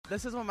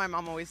This is what my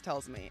mom always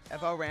tells me.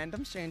 If a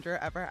random stranger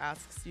ever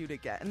asks you to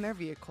get in their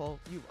vehicle,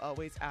 you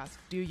always ask,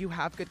 do you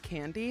have good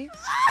candy?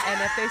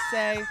 And if they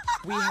say,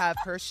 we have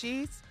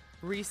Hershey's,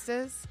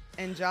 Reese's,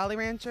 and Jolly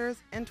Ranchers,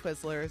 and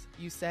Twizzlers,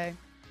 you say,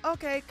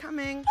 okay,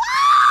 coming.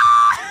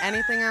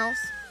 Anything else?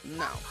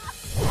 No.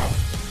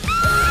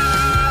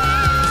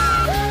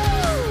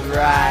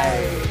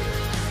 Right.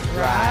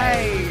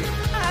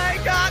 I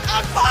got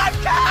a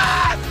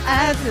podcast!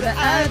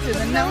 I to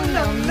the no.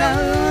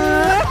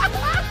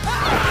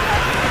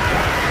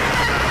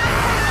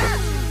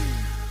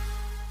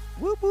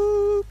 Whoop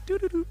whoop, doo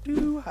doo doo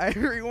doo. Hi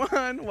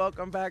everyone,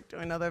 welcome back to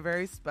another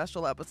very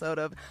special episode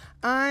of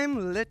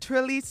I'm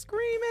Literally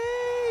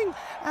Screaming.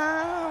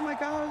 Oh my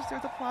gosh,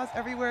 there's applause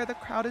everywhere. The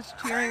crowd is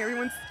cheering,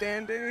 everyone's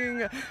standing.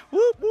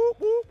 Whoop whoop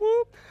whoop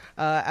whoop.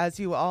 As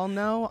you all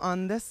know,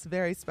 on this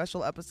very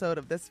special episode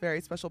of this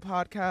very special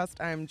podcast,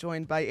 I'm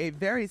joined by a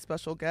very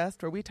special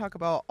guest where we talk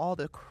about all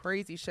the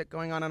crazy shit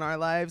going on in our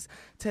lives.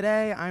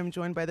 Today, I'm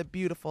joined by the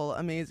beautiful,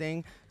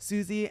 amazing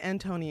Suzy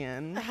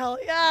Antonyan. Hell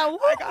yeah. Woo!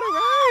 I got it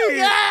right.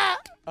 Yeah.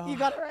 Oh, You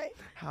got it right.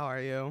 how are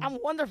you? I'm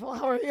wonderful.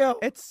 How are you?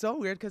 It's so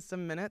weird because the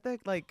minute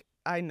that,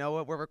 I know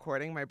what we're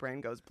recording, my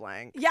brain goes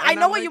blank. Yeah, And I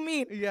know I'm what like, you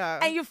mean. Yeah.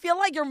 And you feel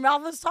like your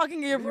mouth is talking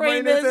and your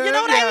brain Brain is. You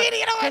know what I mean?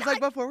 You know what Because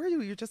before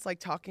you're just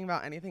talking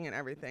about anything and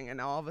everything, and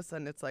now all of a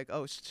sudden it's like,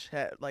 oh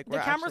shit, The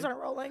we're cameras actually,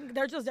 aren't rolling.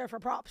 They're just there for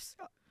props.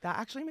 That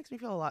actually makes me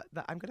feel a lot.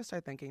 That I'm gonna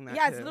start thinking that.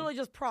 Yeah, it's too. literally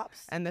just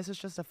props. And this is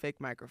just a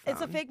fake microphone.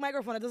 It's a fake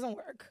microphone. It doesn't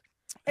work.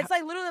 It's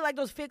literally like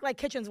those fake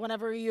kitchens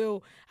whenever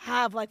you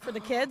have for the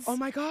kids. Oh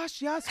my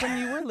gosh, yes. When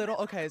you were little,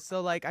 okay.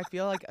 So I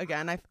feel like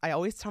again, I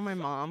always tell my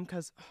mom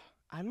because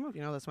I don't know if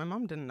you know this. My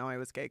mom didn't know I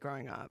was gay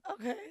growing up.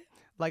 Okay.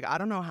 I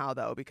don't know how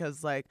though,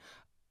 because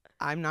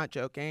I'm not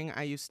joking.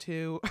 I used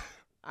to,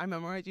 I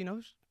memorized. Do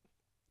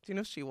you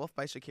know She Wolf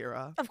by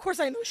Shakira? Of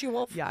course I know She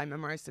Wolf. Yeah, I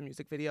memorized the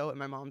music video in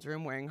my mom's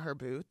room wearing her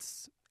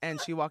boots. And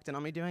she walked in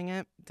on me doing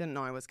it. Didn't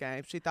know I was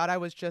gay. She thought I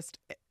was just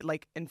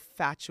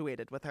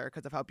infatuated with her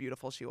because of how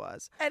beautiful she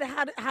was. And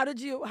how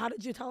did you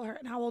tell her?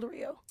 And how old were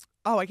you?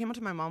 Oh, I came out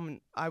to my mom.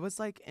 I was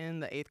in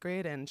the 8th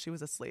grade and she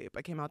was asleep.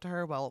 I came out to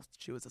her while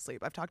she was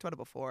asleep. I've talked about it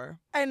before.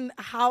 And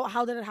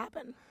how did it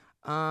happen?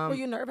 Were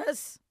you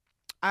nervous?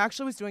 I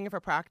actually was doing it for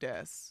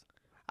practice.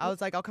 I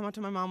was like, I'll come out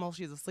to my mom while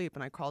she's asleep.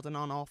 And I crawled in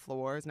on all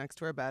floors next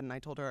to her bed and I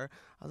told her,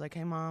 I was like,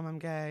 hey mom, I'm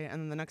gay.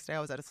 And then the next day I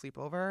was at a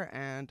sleepover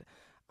and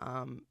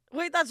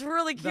Wait, that's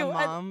really cute. the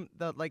mom,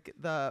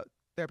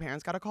 their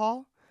parents got a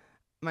call,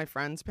 my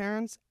friend's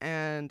parents,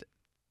 and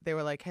they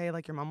were like, hey,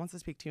 your mom wants to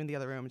speak to you in the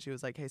other room. And she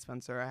was like, hey,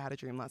 Spencer, I had a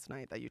dream last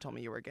night that you told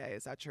me you were gay.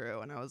 Is that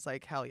true? And I was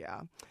like, hell yeah.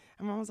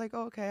 And mom was like,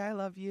 oh, okay, I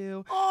love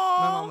you. Aww.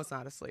 My mom was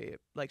not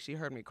asleep. She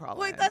heard me crawling.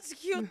 Wait, that's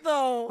cute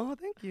though. Oh,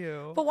 thank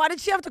you. But why did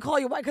she have to call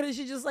you? Why couldn't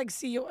she just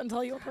see you and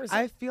tell you in person?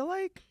 I feel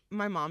like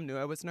my mom knew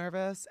I was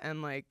nervous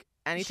and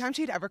anytime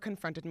she'd ever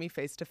confronted me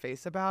face to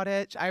face about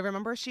it, I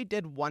remember she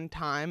did one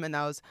time and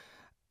that was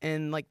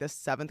in the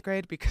 7th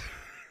grade because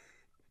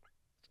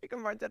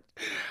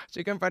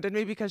she confronted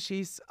me because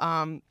she's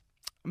my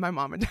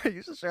mom and I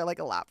used to share a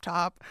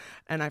laptop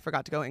and I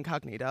forgot to go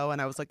incognito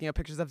and I was looking at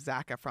pictures of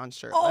Zac Efron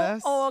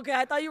shirtless. Oh, okay.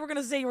 I thought you were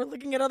gonna say you were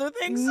looking at other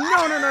things. No.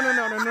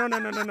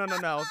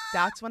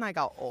 That's when I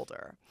got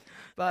older.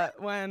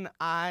 But when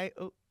I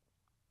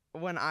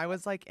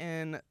was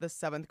in the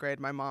 7th grade,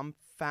 my mom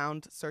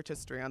found search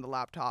history on the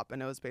laptop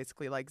and it was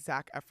basically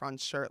Zac Efron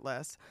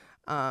shirtless.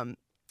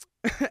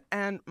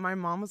 And my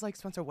mom was like,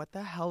 Spencer, what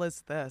the hell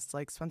is this?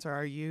 Spencer,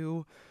 are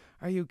you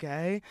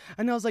gay?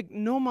 And I was like,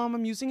 no, mom,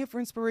 I'm using it for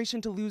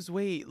inspiration to lose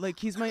weight.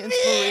 He's my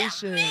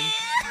inspiration.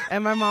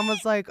 And my mom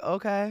was like,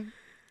 okay.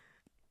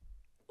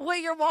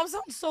 Wait, your mom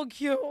sounds so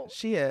cute.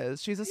 She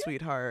is. She's a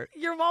sweetheart.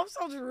 Your mom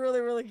sounds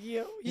really, really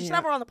cute. You should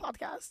have her on the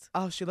podcast.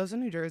 Oh, she lives in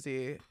New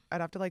Jersey.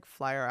 I'd have to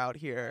fly her out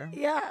here.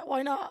 Yeah,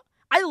 why not?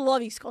 I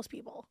love East Coast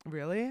people.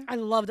 Really? I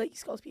love the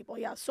East Coast people.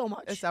 Yeah, so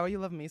much. Is that why you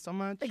love me so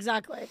much?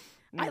 Exactly.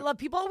 No. I love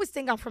people always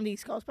think I'm from the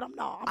East Coast, but I'm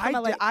not. I'm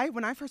from LA.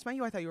 When I first met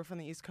you, I thought you were from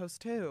the East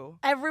Coast too.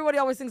 Everybody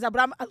always thinks that,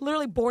 but I'm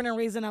literally born and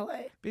raised in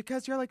LA.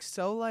 Because you're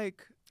so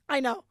I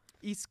know.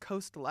 East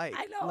Coast like.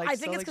 I know. I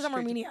think it's because I'm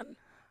Armenian.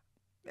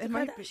 It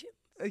might be.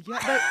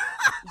 Yeah,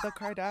 the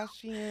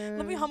Kardashians.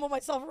 Let me humble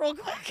myself real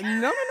quick.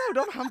 No,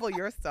 don't humble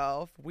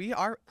yourself.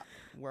 We're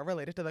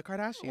related to the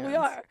Kardashians. We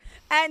are.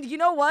 And you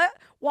know what?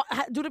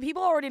 Do the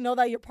people already know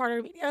that you're part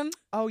Armenian?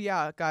 Oh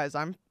yeah, guys,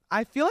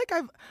 I feel like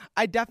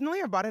I definitely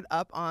have brought it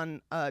up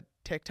on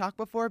TikTok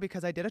before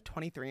because I did a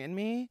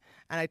 23andMe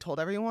and I told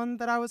everyone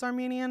that I was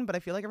Armenian, but I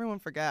feel like everyone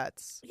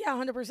forgets. Yeah,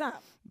 100%.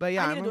 But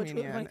yeah, I need I'm to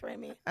Armenian. do a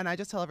 23andMe. And I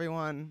just tell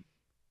everyone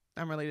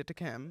I'm related to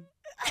Kim.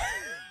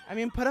 I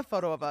mean, put a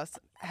photo of us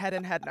head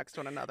and head next to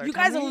one another. You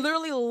guys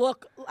literally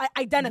look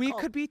identical. We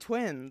could be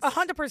twins.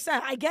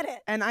 100%. I get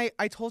it. And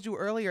I told you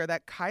earlier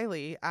that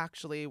Kylie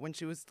actually, when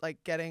she was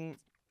getting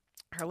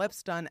her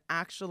lips done,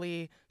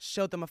 actually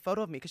showed them a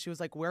photo of me because she was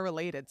like, we're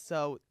related,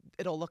 so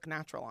it'll look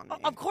natural on me.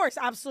 Of course,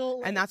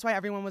 absolutely. And that's why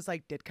everyone was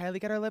like, did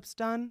Kylie get her lips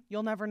done?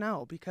 You'll never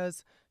know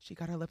because she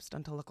got her lips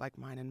done to look like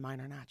mine and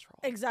mine are natural.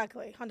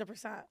 Exactly,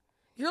 100%.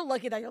 You're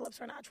lucky that your lips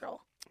are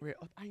natural.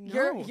 I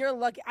know. You're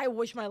lucky. I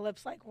wish my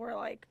lips were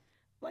like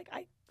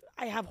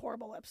I have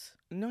horrible lips.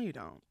 No, you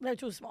don't. They're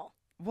too small.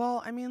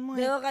 Well, I mean, like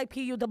They look like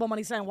PU double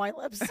money sign white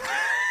lips.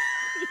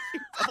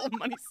 double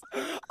money.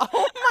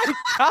 Oh my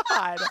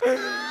god.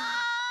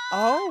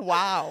 Oh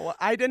wow.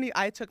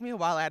 It took me a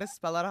while. I had to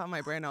spell it out in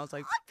my brain. I was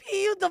like,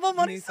 PU double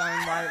money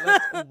sign white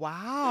lips.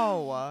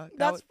 Wow.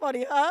 That's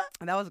funny, huh?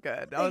 That was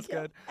good. That Thank was you.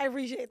 good. I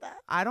appreciate that.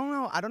 I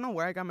don't know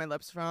where I got my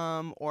lips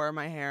from or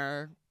my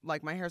hair.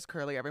 Like my hair's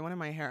curly. Everyone in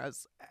my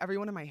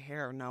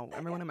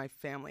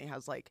family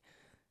has like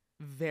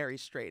very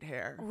straight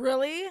hair.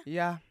 Really?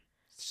 Yeah.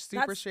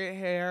 Super straight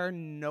hair,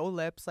 no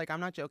lips. Like, I'm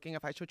not joking.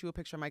 If I showed you a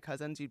picture of my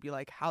cousins, you'd be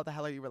like, how the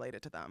hell are you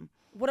related to them?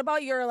 What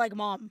about your like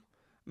mom?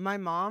 My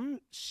mom,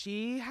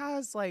 she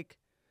has like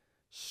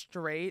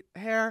straight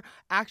hair.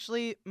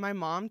 Actually, my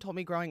mom told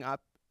me growing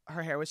up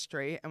her hair was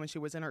straight, and when she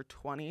was in her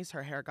 20s,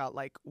 her hair got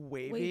like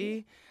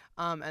wavy.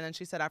 And then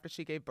she said after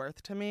she gave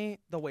birth to me,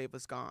 the wave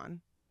was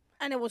gone.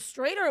 And it was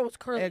straight or it was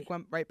curly? It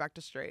went right back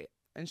to straight.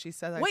 And she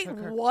said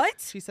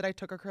what? She said I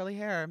took her curly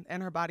hair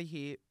and her body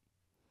heat.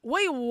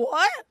 Wait,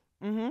 what?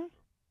 Mm-hmm.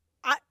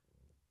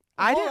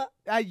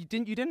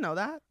 You didn't know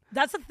that?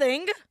 That's a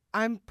thing?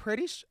 I'm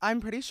pretty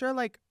sure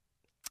like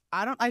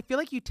I feel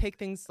like you take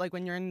things like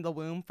when you're in the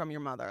womb from your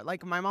mother.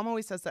 Like my mom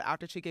always says that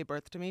after she gave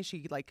birth to me,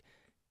 she like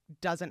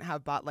doesn't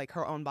have like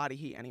her own body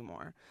heat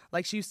anymore.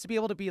 Like she used to be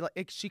able to be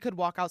like she could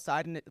walk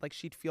outside and like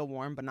she'd feel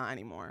warm, but not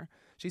anymore.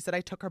 She said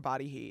I took her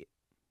body heat.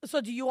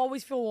 So do you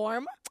always feel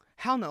warm?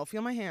 Hell no.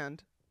 Feel my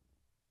hand.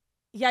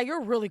 Yeah,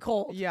 you're really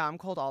cold. Yeah, I'm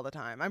cold all the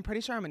time. I'm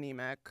pretty sure I'm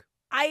anemic.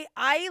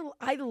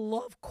 I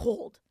love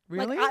cold.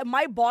 Really? Like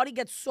my body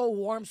gets so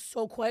warm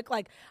so quick.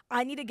 Like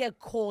I need to get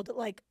cold.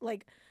 Like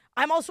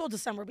I'm also a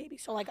December baby,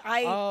 so like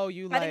I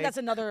think that's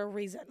another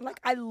reason. Like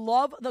I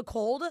love the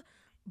cold,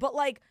 but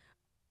like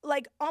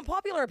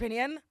unpopular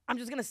opinion, I'm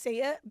just gonna say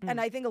it,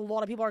 and I think a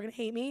lot of people are gonna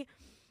hate me.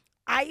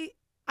 I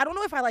don't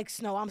know if I like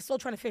snow. I'm still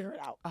trying to figure it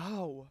out.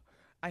 Oh.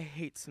 I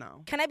hate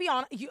snow. Can I be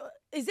honest?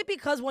 Is it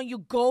because when you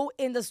go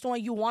in the snow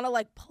and you want to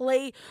like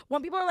play,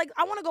 when people are like,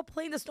 I want to go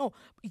play in the snow,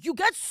 you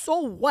get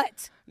so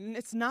wet?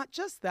 It's not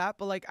just that,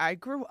 but like I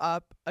grew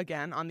up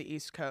again on the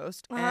East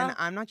Coast, and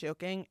I'm not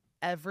joking.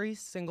 Every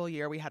single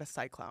year we had a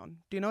cyclone.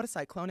 Do you know what a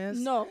cyclone is?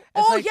 No.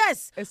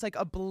 Yes. It's like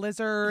a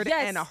blizzard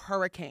and a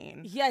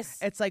hurricane. Yes.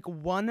 It's like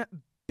one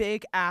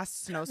big ass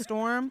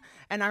snowstorm.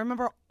 And I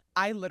remember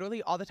I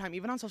literally all the time,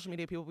 even on social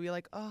media, people would be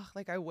like, oh,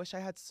 like I wish I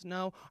had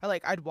snow. Or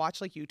like I'd watch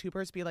like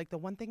YouTubers be like, the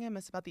one thing I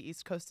miss about the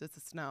East Coast is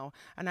the snow.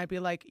 And I'd be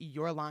like,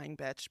 you're lying,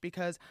 bitch.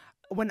 Because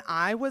when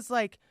I was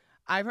like,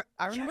 I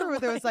remember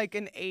there was like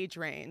an age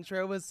range where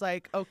it was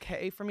like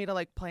okay for me to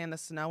like play in the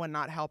snow and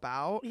not help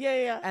out.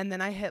 Yeah. And then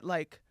I hit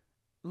like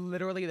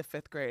literally the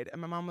 5th grade. And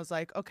my mom was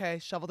like, okay,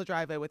 shovel the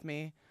driveway with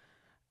me.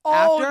 Oh,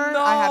 After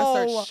no. I had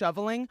to start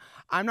shoveling,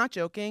 I'm not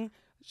joking,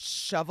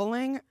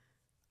 shoveling,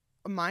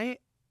 my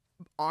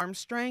arm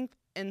strength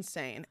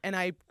insane, and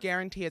I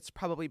guarantee it's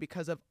probably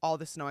because of all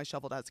the snow I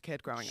shoveled as a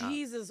kid growing up.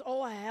 Jesus,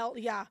 oh hell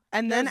yeah.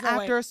 And then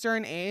after a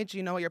certain age,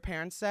 you know what your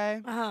parents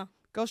say?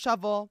 Go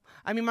shovel.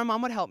 I mean, my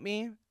mom would help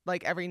me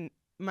like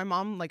my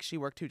mom like she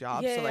worked 2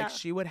 jobs, so like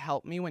she would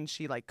help me when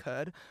she like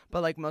could,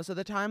 but like most of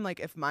the time, like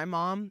if my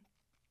mom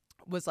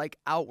was like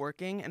out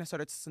working and it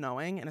started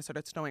snowing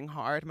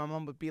hard, my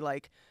mom would be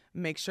like,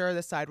 make sure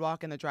the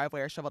sidewalk and the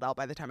driveway are shoveled out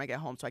by the time I get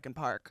home so I can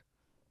park.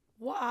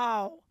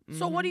 Wow.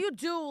 So what do you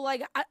do?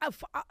 Like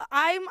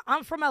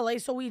I'm from LA,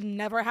 so we've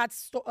never had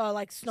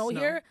like snow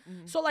here.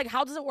 So like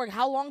how does it work?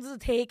 How long does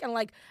it take? And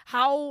like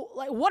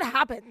what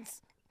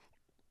happens?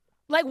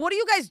 Like what do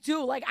you guys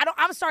do? Like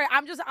I'm sorry,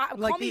 I'm like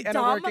call the me inner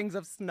dumb. workings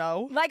of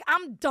snow. Like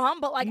I'm dumb,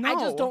 but like I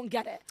just don't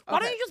get it. Why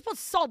don't you just put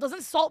salt?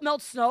 Doesn't salt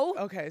melt snow?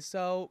 Okay,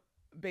 so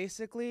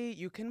basically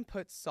you can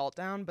put salt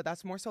down, but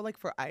that's more so like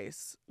for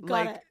ice.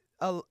 Got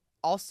it.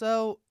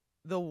 Also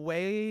the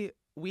way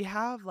we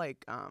have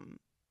like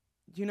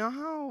you know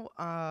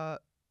how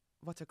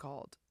what's it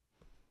called?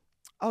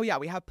 Oh yeah,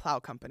 we have plow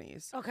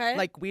companies. Okay.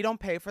 Like we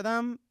don't pay for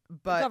them,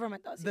 but the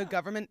government does. The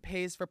government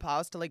pays for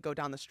plows to like go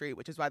down the street,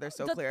 which is why they're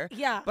so clear.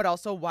 Yeah. But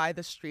also why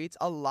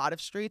a lot of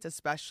streets,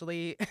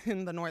 especially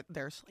in the north,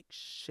 there's like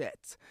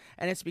shit.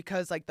 And it's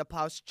because like the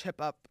plows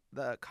chip up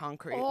the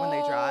concrete when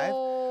they drive.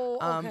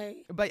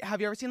 Okay. But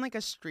have you ever seen like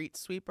a street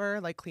sweeper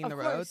like clean the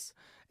roads?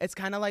 It's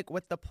kind of like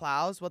with the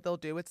plows, what they'll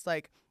do, it's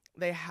like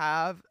they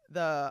have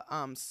the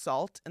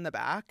salt in the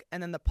back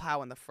and then the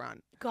plow in the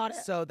front. Got it.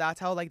 So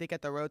that's how like they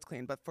get the roads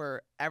clean. But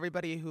for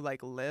everybody who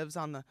like lives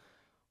on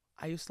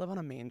I used to live on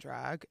a main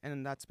drag,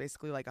 and that's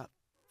basically like a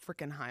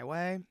freaking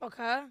highway.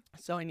 Okay.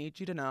 So I need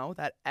you to know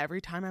that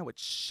every time I would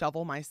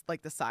shovel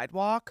the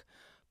sidewalk,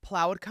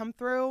 plow would come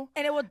through,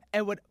 and it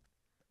would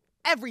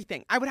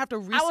everything. I would have to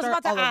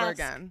restart all over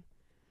again.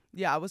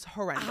 Yeah, it was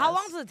horrendous. How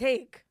long does it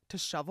take to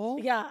shovel?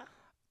 Yeah.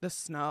 The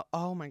snow.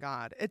 Oh my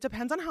God. It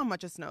depends on how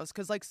much it snows.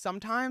 Because like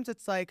sometimes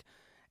it's like,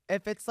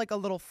 if it's like a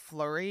little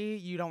flurry,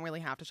 you don't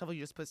really have to shovel.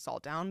 You just put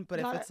salt down. But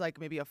if it's like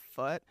maybe a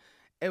foot,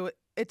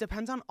 it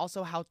depends on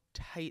also how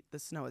tight the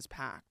snow is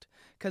packed.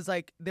 Because,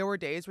 like, there were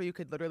days where you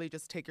could literally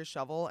just take your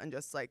shovel and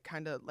just, like,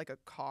 kind of like a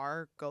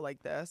car go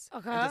like this.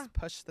 And just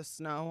push the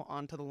snow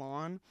onto the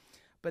lawn.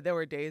 But there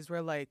were days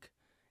where, like,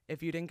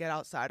 if you didn't get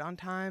outside on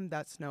time,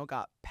 that snow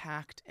got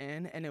packed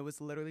in. And it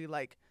was literally,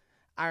 like,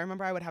 I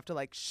remember I would have to,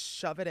 like,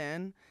 shove it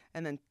in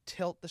and then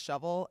tilt the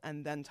shovel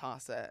and then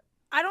toss it.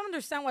 I don't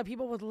understand why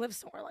people would live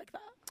somewhere like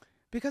that.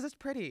 Because it's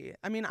pretty.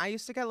 I mean, I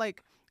used to get,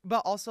 like...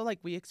 But also, like,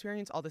 we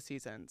experience all the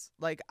seasons.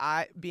 Like,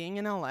 being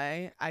in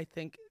LA, I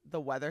think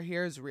the weather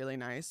here is really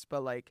nice.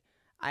 But, like,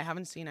 I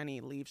haven't seen any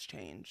leaves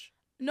change.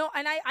 No,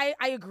 and I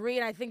agree,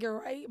 and I think you're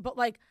right.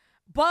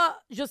 But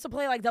just to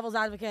play, like, devil's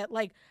advocate,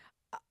 like,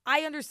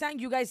 I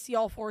understand you guys see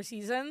all 4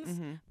 seasons.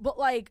 Mm-hmm. But,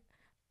 like,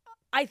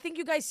 I think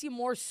you guys see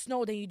more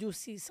snow than you do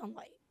see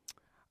sunlight.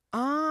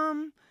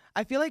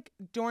 I feel like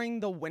during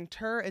the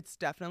winter, it's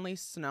definitely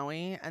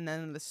snowy. And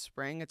then in the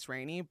spring, it's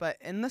rainy. But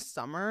in the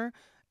summer...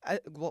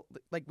 well,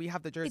 like we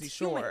have the Jersey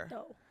Shore. It's humid,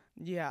 though.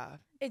 Yeah.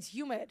 It's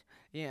humid.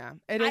 Yeah,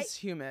 it is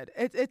humid.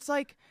 It's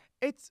like,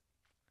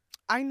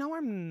 I know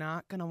I'm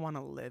not going to want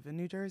to live in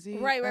New Jersey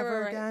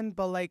ever again,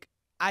 but like,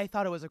 I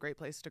thought it was a great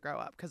place to grow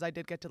up because I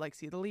did get to like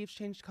see the leaves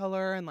change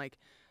color and like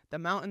the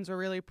mountains were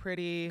really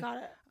pretty. Got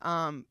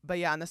it. But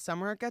yeah, in the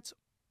summer it gets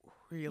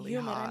really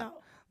humid, hot. I know.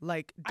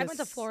 Like, I went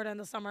to Florida in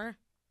the summer.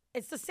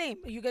 It's the same.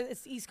 You guys,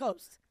 it's the East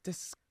Coast.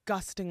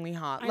 Disgustingly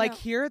hot. Like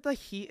here, the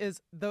heat is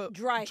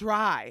dry. It's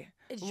dry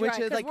which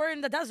is like we're in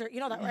the desert. You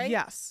know that, right?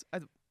 Yes.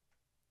 We're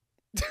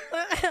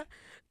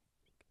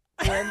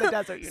in the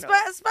desert. You know.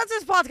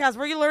 Spencer's podcast,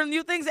 where you learn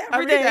new things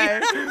every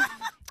day.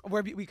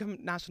 Where we become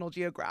National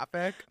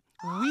Geographic.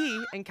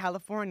 We in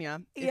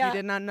California, if you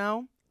did not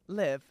know,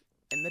 live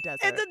in the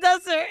desert. In the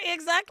desert,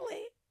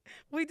 exactly.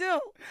 We do.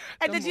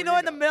 And did you know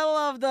in the middle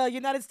of the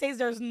United States,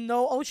 there's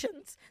no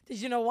oceans?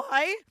 Did you know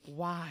why?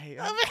 Why?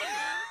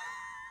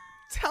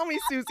 Tell me,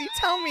 Suzy.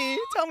 Tell me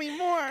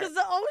more. Because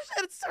the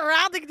ocean is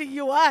surrounding the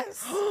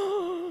U.S.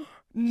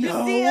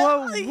 No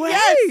way.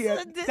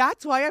 Yes.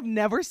 That's why I've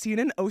never seen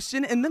an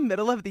ocean in the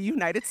middle of the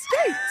United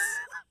States.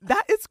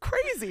 That is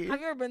crazy. Have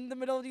you ever been in the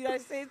middle of the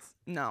United States?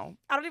 No.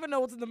 I don't even know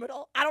what's in the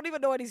middle. I don't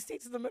even know any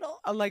states in the middle.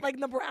 Like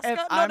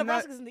Nebraska? No,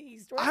 Nebraska's in the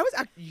east, right?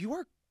 You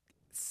are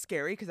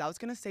scary because I was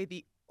going to say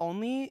the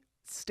only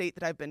state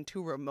that I've been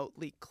to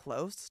remotely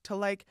close to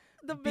like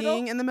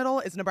being in the middle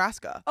is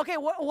Nebraska. Okay,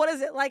 what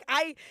is it? Like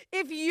I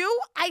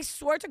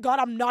swear to God,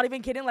 I'm not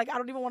even kidding. Like I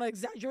don't even want to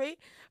exaggerate.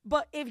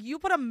 But if you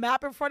put a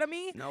map in front of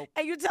me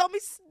and you tell me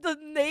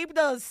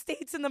the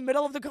states in the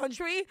middle of the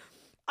country,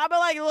 I'll be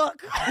like,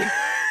 look.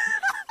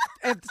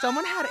 If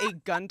someone had a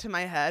gun to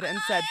my head and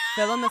said,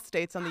 fill in the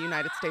states on the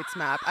United States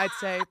map, I'd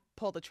say,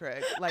 pull the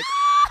trig. Like,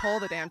 pull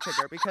the damn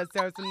trigger because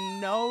there's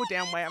no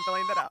damn way I'm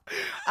filling that out.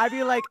 I'd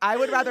be like, I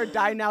would rather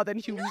die now than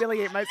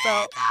humiliate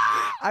myself.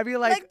 I'd be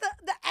like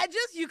the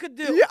edges you could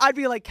do. Yeah, I'd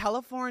be like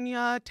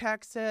California,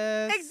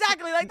 Texas.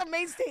 Exactly, like the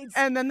main states.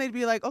 And then they'd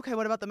be like, okay,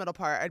 what about the middle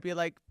part? I'd be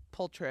like,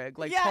 pull trig,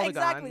 like pull the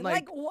gun.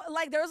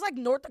 Like there's like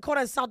North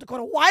Dakota and South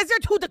Dakota. Why is there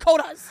 2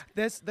 Dakotas?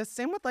 The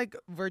same with like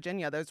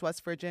Virginia. There's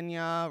West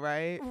Virginia,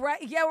 right?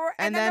 Right. Yeah.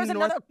 And then there's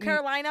another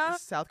Carolina,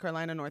 South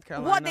Carolina, North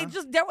Carolina. What?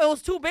 It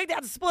was too big. They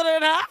had to split it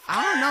in half.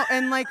 I don't know.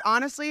 And like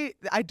honestly,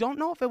 I don't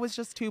know if it was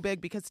just too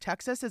big because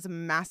Texas is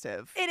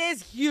massive. It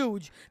is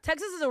huge.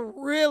 Texas is a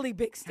really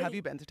big state. Have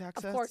you been to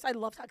Texas? Of course, I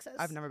love Texas.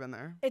 I've never been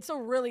there. It's a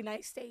really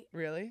nice state.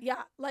 Really?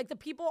 Yeah. Like the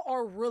people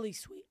are really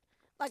sweet.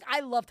 Like,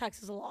 I love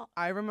Texas a lot.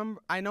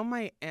 I know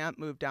my aunt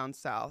moved down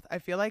south. I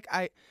feel like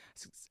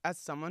as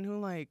someone who,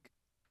 like,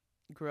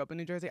 grew up in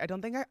New Jersey, I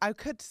don't think I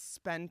could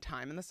spend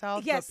time in the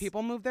South. Yes. But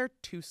people move there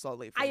too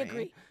slowly for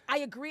me. I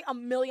agree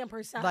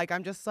 1,000,000%. Like,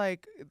 I'm just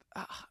like,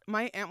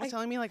 my aunt was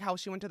telling me, like, how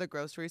she went to the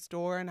grocery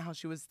store and how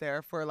she was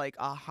there for, like,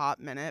 a hot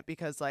minute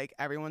because, like,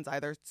 everyone's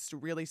either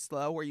really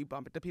slow or you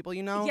bump into people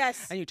you know.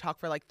 Yes. And you talk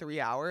for, like,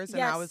 3 hours. Yes.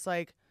 And I was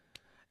like,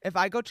 if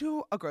I go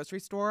to a grocery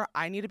store,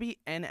 I need to be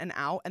in and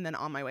out and then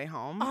on my way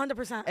home.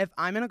 100%. If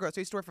I'm in a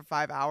grocery store for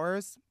 5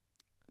 hours,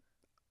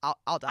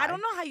 I'll die. I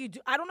don't know how you do.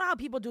 I don't know how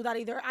people do that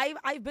either.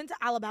 I've been to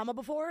Alabama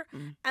before,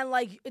 and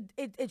like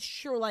it's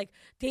sure like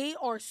they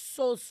are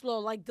so slow.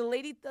 Like the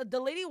lady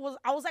was.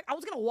 I was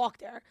gonna walk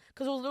there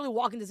because it was literally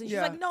walking distance. She's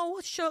like, no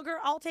sugar,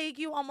 I'll take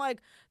you. I'm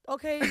like,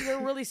 okay,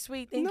 you're really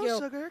sweet, thank you. No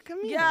sugar,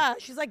 come here. Yeah,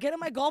 she's like, get in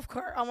my golf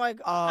cart. I'm like,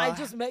 I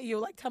just met you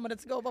like 10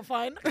 minutes ago, but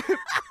fine.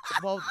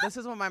 Well, this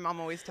is what my mom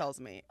always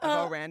tells me. If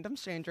a random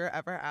stranger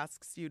ever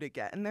asks you to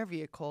get in their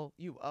vehicle,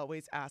 you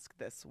always ask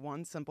this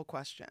one simple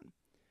question.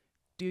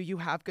 Do you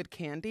have good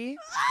candy?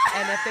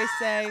 And if they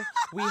say,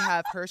 we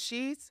have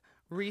Hershey's,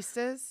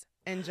 Reese's,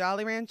 and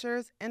Jolly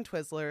Ranchers, and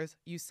Twizzlers,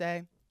 you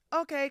say,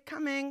 okay,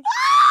 coming.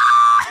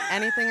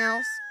 Anything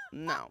else?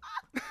 No.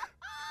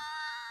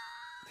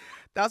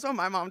 That's what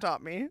my mom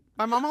taught me.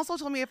 My mom also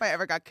told me if I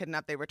ever got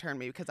kidnapped, they returned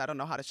me because I don't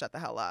know how to shut the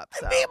hell up.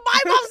 So.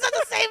 My mom said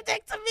the same thing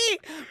to me.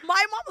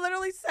 My mom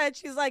literally said,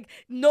 she's like,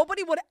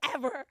 nobody would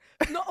ever.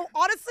 No,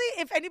 honestly,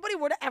 if anybody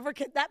were to ever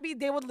kidnap me,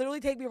 they would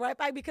literally take me right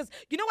back because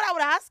you know what I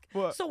would ask?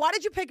 What? So why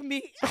did you pick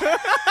me?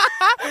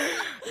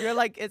 You're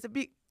like,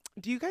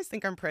 do you guys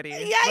think I'm pretty? Yeah,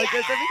 like, yeah,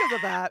 is it because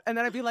of that? And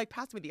then I'd be like,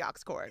 pass me the aux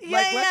cord. Yeah,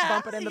 like, let's yeah,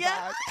 bump it in the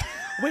back.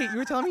 Wait, you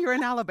were telling me you were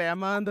in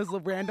Alabama and this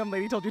random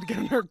lady told you to get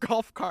in her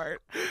golf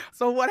cart.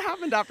 So what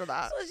happened after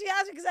that? So she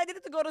asked me because I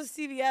needed to go to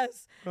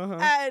CVS.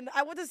 And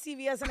I went to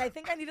CVS and I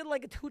think I needed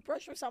like a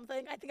toothbrush or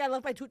something. I think I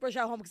left my toothbrush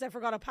at home because I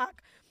forgot to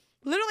pack.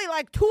 Literally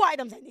like 2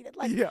 items I needed.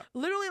 Like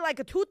literally like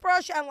a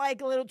toothbrush and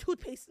like a little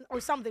toothpaste or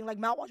something, like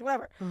mouthwash,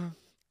 whatever.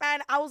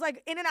 And I was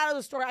like in and out of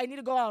the store. I need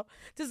to go out.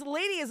 This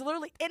lady is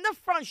literally in the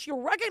front. She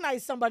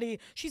recognized somebody.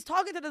 She's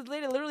talking to this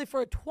lady literally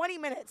for 20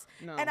 minutes.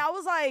 No. And I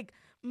was like,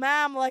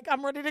 ma'am, like,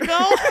 I'm ready to go.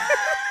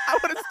 I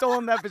would have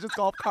stolen that bitch's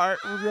golf cart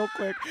real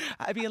quick.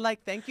 I'd be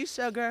like, thank you,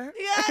 sugar.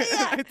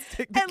 Yeah.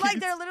 And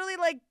like, they're literally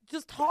like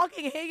just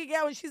talking, hanging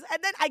out.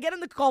 And then I get in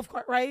the golf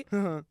cart, right?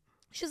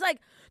 She's like,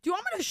 do you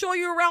want me to show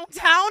you around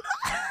town?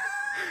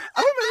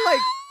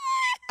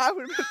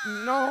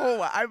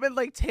 I've been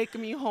like, take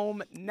me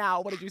home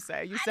now. What did you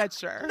say? You said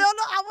sure. No,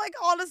 I'm like,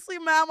 honestly,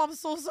 ma'am, I'm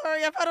so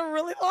sorry. I've had a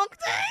really long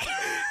day.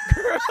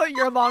 Girl,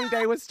 your long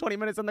day was 20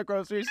 minutes in the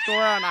grocery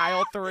store on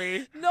aisle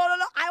 3. No.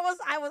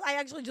 I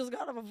actually just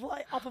got off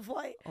a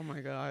flight. Oh my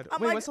God.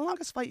 Wait, like, what's the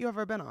longest flight you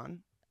ever been on?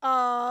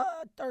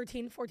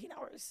 13, 14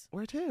 hours.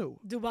 Where to?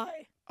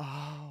 Dubai.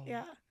 Oh.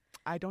 Yeah.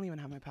 I don't even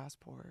have my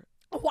passport.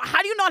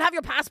 How do you not have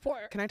your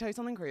passport? Can I tell you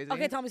something crazy?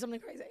 Okay, tell me something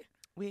crazy.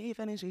 We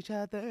finish each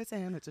other's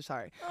sandwiches.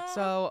 Sorry.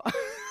 So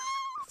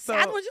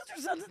sandwiches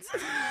or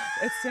sentences?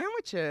 It's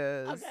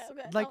sandwiches.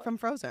 Okay. Like from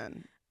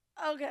Frozen.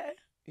 Okay.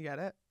 You get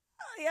it?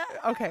 Yeah.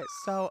 Okay,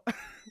 so I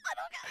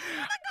don't get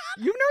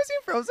it. You've never seen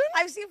Frozen?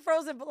 I've seen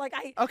Frozen, but like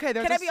Okay,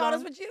 can I be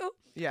honest with you?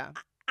 Yeah.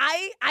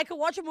 I could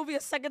watch a movie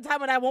a second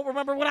time and I won't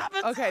remember what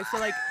happens. Okay, so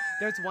like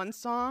there's one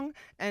song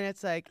and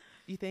it's like,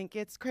 you think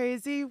it's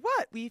crazy?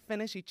 What? We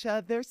finish each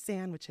other's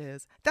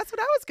sandwiches. That's what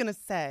I was gonna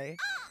say.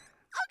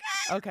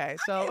 Okay,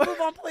 so move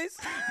on, please.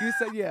 You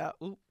said yeah.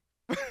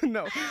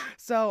 No.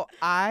 So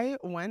I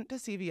went to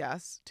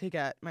CVS to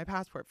get my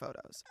passport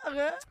photos.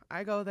 Okay.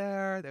 I go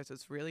there. There's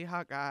this really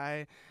hot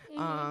guy.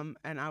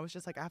 And I was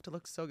just like, I have to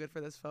look so good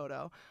for this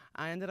photo.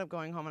 I ended up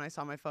going home and I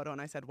saw my photo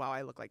and I said, wow,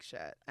 I look like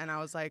shit. And I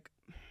was like,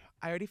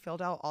 I already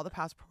filled out all the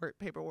passport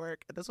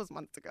paperwork. This was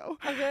months ago.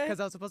 Okay.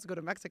 Because I was supposed to go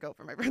to Mexico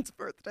for my friend's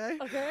birthday.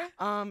 Okay.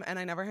 And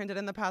I never handed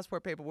in the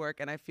passport paperwork.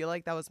 And I feel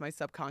like that was my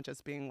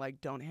subconscious being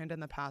like, don't hand in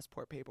the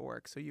passport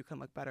paperwork so you can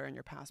look better in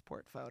your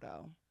passport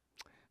photo.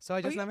 So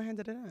I just never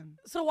handed it in.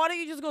 So why don't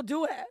you just go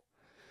do it?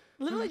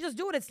 Literally just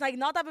do it. It's like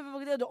not that big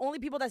of a deal. The only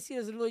people that see it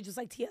is literally just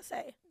like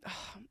TSA.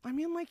 I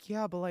mean, like,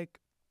 yeah, but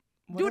like,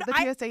 what if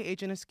the TSA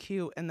agent is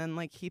cute and then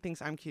like he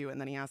thinks I'm cute and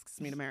then he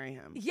asks me to marry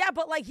him? Yeah,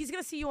 but like he's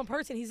going to see you in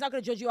person. He's not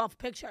going to judge you off a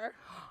picture.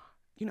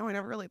 You know, I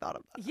never really thought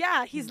of that.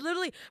 Yeah, he's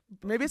literally...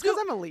 Maybe it's because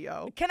I'm a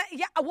Leo.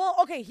 Yeah, well,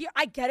 okay, here,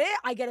 I get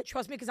it.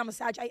 Trust me, because I'm a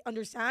Sag, I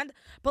understand.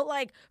 But,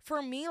 like,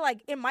 for me,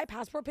 like, in my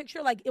passport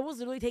picture, like, it was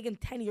literally taken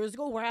 10 years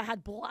ago where I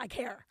had black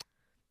hair.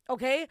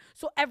 Okay?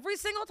 So every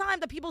single time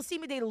that people see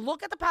me, they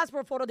look at the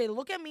passport photo, they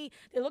look at me,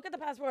 they look at the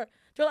passport,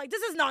 they're like,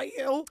 this is not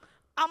you.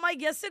 I'm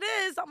like, yes, it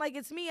is. I'm like,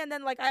 it's me. And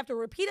then, like, I have to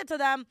repeat it to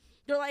them.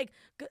 They're like,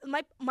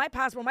 my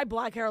passport, my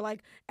black hair,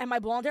 like, and my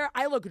blonde hair,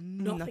 I look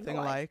nothing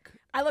alike.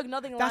 I look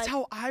nothing That's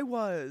how I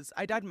was.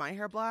 I dyed my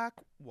hair black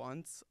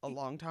once a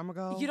long time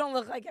ago. You don't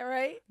look like it,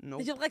 right? Nope.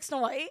 Did you look like Snow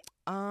White?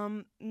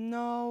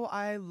 No,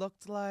 I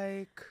looked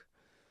like...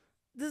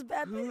 This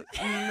bad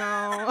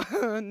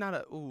No, not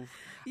a... Ooh.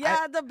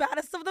 Yeah, the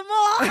baddest of them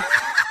all.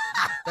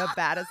 The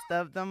baddest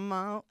of them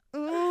all.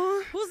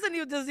 Ooh. Who's the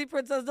new Disney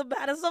princess? The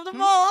baddest of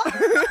them all.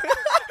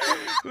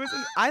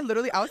 I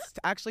was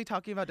actually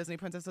talking about Disney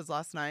princesses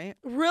last night.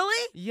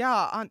 Really?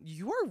 Yeah. Are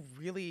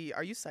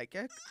you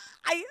psychic?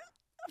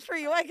 For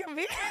you, I can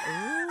be.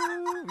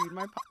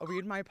 Ooh,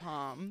 read my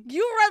palm.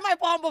 You read my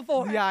palm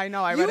before. Yeah, I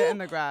know. I read it in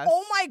the grass.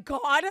 Oh my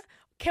God.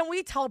 Can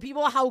we tell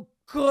people how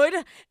good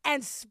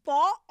and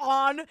spot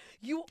on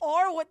you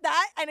are with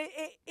that? And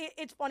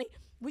it's funny.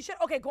 We should,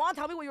 okay, go on,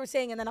 tell me what you were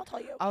saying, and then I'll tell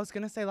you. I was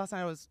going to say last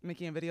night I was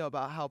making a video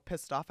about how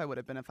pissed off I would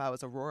have been if I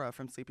was Aurora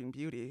from Sleeping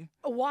Beauty.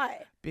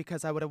 Why?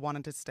 Because I would have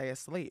wanted to stay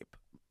asleep.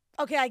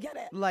 Okay, I get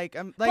it.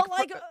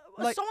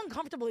 But so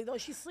uncomfortably, though.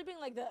 She's sleeping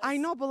like this. I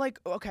know, but like,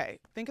 okay,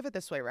 think of it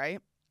this way,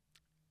 right?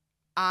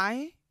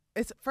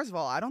 First of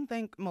all, I don't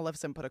think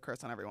Maleficent put a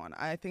curse on everyone.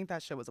 I think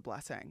that shit was a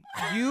blessing.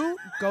 You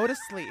go to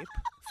sleep,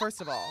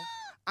 first of all.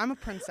 I'm a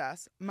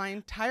princess. My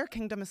entire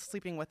kingdom is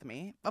sleeping with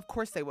me. Of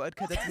course they would,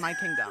 because it's my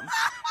kingdom.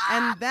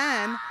 And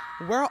then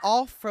we're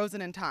all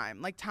frozen in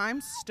time. Like,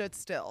 time stood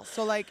still.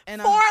 So, like,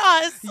 for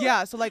us.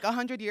 Yeah. So, like,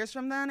 100 years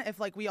from then,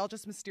 if, like, we all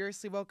just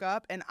mysteriously woke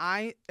up and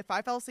if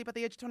I fell asleep at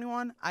the age of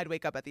 21, I'd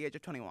wake up at the age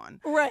of 21.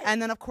 Right. And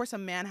then, of course, a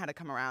man had to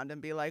come around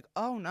and be like,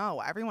 oh,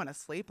 no, everyone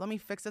asleep. Let me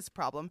fix this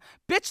problem.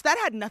 Bitch, that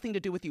had nothing to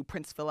do with you,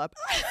 Prince Philip.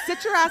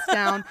 Sit your ass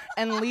down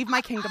and leave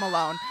my kingdom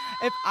alone.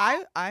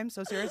 I'm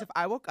so serious. If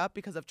I woke up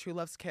because of True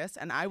Love's kiss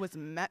and I was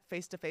met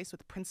face to face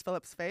with Prince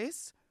Philip's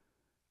face,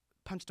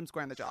 punched him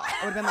square in the jaw.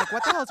 I would have been like,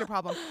 what the hell is your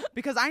problem?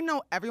 Because I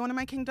know everyone in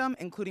my kingdom,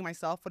 including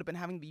myself, would have been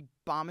having the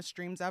bombest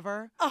dreams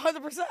ever.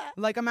 100%.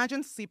 Like,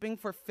 imagine sleeping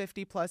for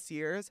 50 plus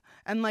years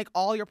and like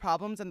all your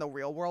problems in the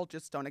real world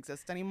just don't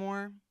exist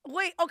anymore.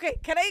 Wait, okay,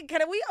 can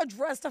we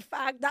address the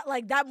fact that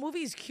like that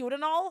movie is cute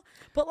and all,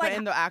 but like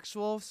in the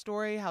actual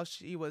story, how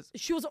she was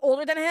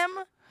older than him,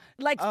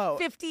 like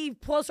 50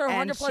 plus or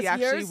 100 plus years. And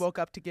she actually woke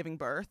up to giving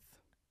birth.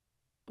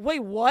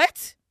 Wait,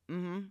 what?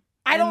 Mm-hmm.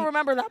 I don't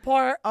remember that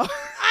part. Oh.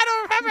 I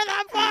don't remember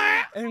that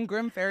part. In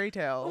Grimm fairy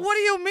tales. What do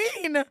you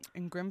mean?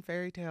 In Grimm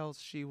fairy tales,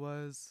 she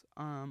was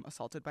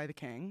assaulted by the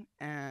king,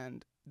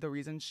 and the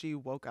reason she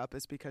woke up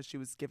is because she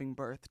was giving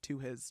birth to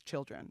his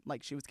children.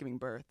 Like, she was giving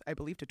birth, I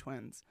believe, to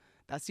twins.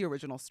 That's the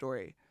original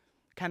story.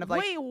 Kind of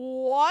like, wait,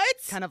 what?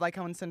 Kind of like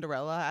how in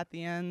Cinderella at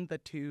the end, the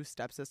two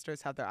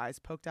stepsisters have their eyes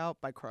poked out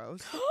by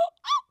crows.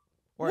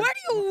 Where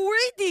do you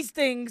read these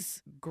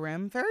things?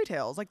 Grimm fairy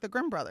tales, like the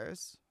Grimm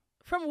brothers.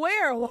 From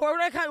where?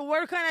 Where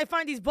can I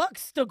find these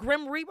books? The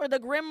Grimm Reaper, the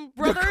Grimm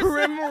brothers? The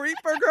Grimm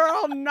Reaper,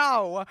 girl?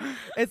 No.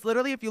 It's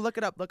literally, if you look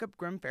up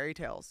Grimm fairy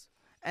tales.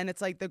 And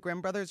it's like the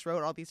Grimm brothers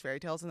wrote all these fairy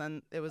tales and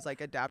then it was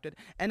like adapted.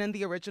 And in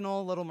the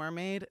original Little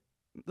Mermaid,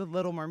 the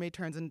Little Mermaid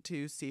turns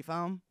into sea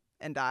foam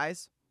and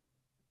dies.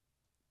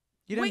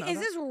 You didn't know is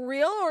this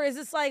real or is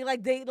this like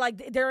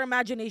their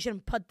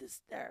imagination put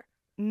this there?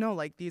 No,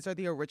 like these are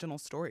the original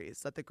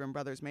stories that the Grimm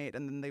brothers made,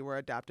 and then they were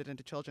adapted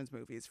into children's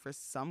movies for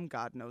some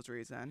God knows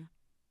reason.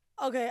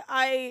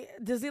 Okay,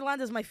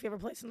 Disneyland is my favorite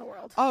place in the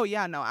world. Oh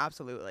yeah, no,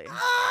 absolutely.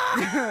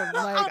 Like, on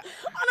a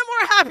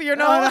more happier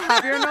note. On a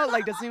happier note,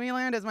 like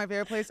Disneyland is my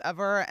favorite place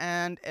ever,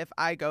 and if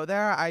I go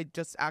there, I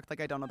just act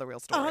like I don't know the real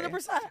story.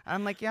 100%.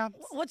 I'm like, yeah.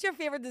 What's your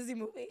favorite Disney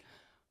movie?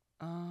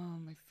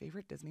 My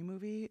favorite Disney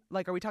movie?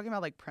 Like, are we talking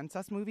about like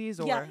princess movies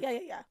or?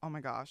 Yeah. Oh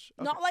my gosh.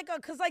 Okay. Not like,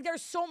 cause like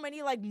there's so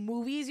many like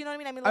movies. You know what I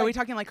mean? I mean, like, are we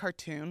talking like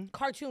cartoon?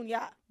 Cartoon,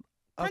 yeah.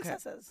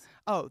 Princesses. Okay.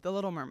 Oh, The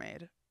Little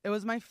Mermaid. It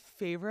was my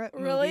favorite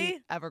really? movie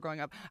ever growing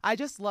up. I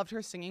just loved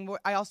her singing voice.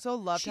 I also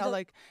loved how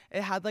like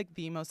it had like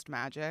the most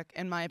magic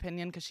in my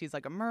opinion because she's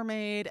like a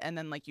mermaid and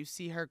then like you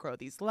see her grow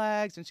these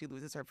legs and she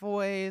loses her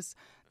voice.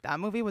 That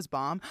movie was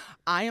bomb.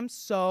 I am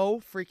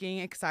so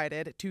freaking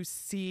excited to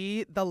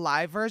see the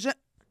live version.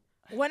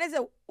 When is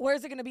it? Where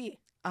is it going to be?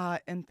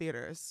 In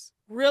theaters.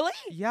 Really?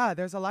 Yeah,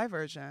 there's a live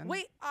version.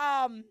 Wait,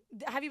 have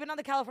you been on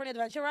the California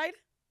Adventure ride?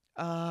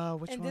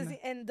 Which one? Disney,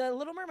 and the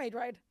Little Mermaid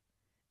ride.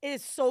 It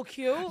is so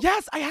cute.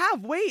 Yes, I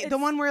have. Wait, the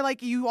one where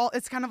like you all,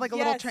 it's kind of like a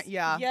little,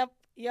 yeah.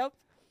 Yep.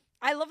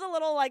 I love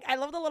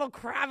the little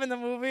crab in the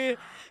movie.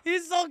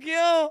 He's so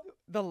cute.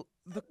 The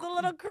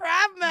little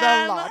crab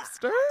man. The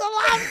lobster.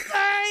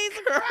 He's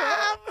a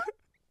crab.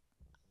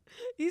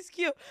 He's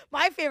cute.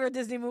 My favorite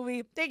Disney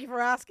movie. Thank you for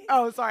asking.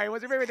 Oh, sorry.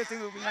 What's your favorite Disney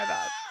movie? My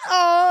bad.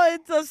 Oh,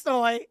 it's a Snow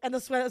White and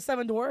the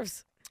Seven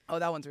Dwarfs. Oh,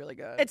 that one's really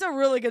good. It's a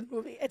really good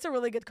movie. It's a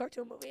really good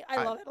cartoon movie.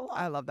 I love it a lot.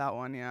 I love that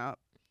one. Yeah.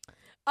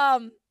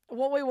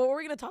 What were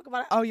we gonna talk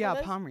about? Oh yeah,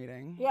 palm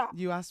reading. Yeah.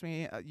 You asked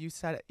me. You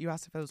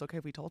asked if it was okay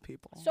if we told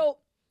people. So,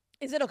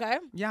 is it okay?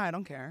 Yeah, I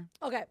don't care.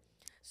 Okay.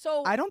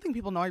 So I don't think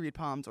people know I read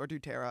palms or do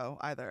tarot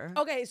either.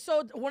 Okay,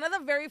 so one of the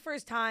very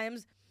first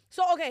times.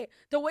 So, okay,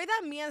 the way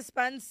that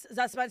Spence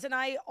and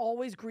I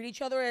always greet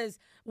each other is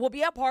we'll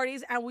be at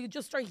parties and we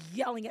just start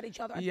yelling at each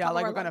other. Yeah,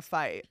 like we're going to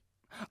fight.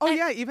 Oh, and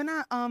yeah, even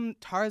at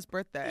Tara's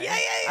birthday. Yeah.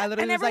 I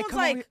literally was like, come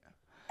on.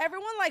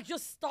 Everyone, like,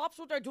 just stops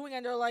what they're doing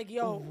and they're like,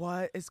 yo.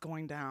 What is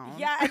going down?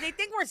 Yeah, and they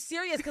think we're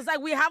serious because, like,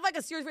 we have, like,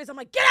 a serious face. I'm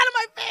like, get out of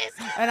my face!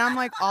 And I'm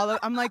like,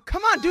 I'm like,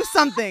 come on, do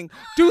something.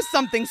 Do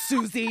something,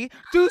 Suzy.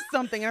 Do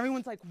something. And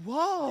everyone's like,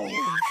 whoa.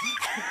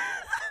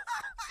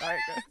 Sorry,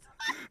 guys.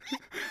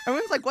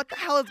 Everyone's like, what the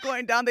hell is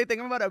going down? They think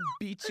I'm about to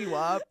beat you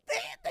up.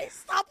 They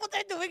stop what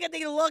they're doing and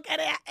they look at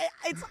it.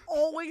 It's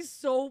always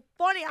so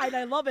funny. And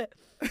I love it.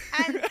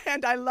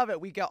 And I love it.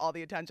 We get all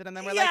the attention. And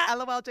then we're like,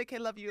 LOL, JK,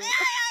 love you.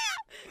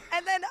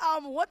 And then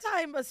one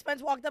time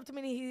Spence walked up to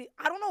me and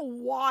I don't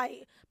know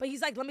why, but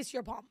he's like, let me see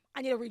your palm.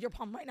 I need to read your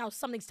palm right now.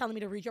 Something's telling me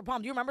to read your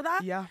palm. Do you remember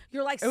that? Yeah.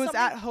 You're like, it was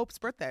at Hope's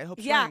birthday.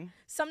 Hope's wedding.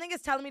 Something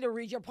is telling me to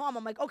read your palm.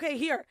 I'm like, okay,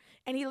 here.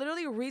 And he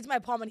literally reads my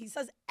palm and he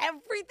says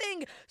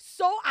everything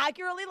so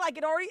accurately, like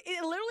it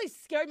literally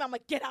scared me. I'm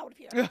like, get out of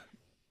here.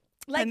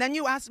 Like, and then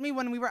you asked me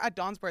when we were at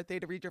Dawn's birthday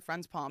to read your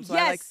friend's palm. So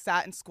I like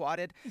sat and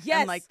squatted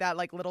and like that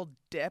like little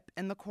dip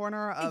in the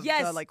corner of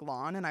the like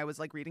lawn and I was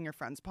like reading your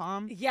friend's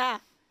palm. Yeah.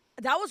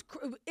 That was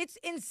it's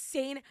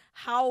insane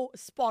how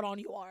spot on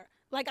you are.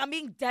 Like, I'm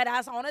being dead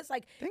ass honest.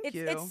 Like,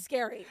 it's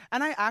scary.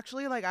 And I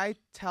actually, like, I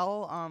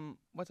tell,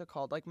 what's it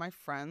called? Like, my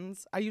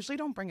friends, I usually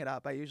don't bring it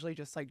up. I usually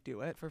just, like,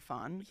 do it for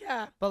fun.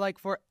 Yeah. But, like,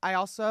 I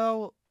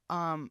also,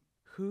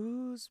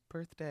 whose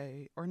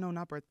birthday, or no,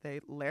 not birthday,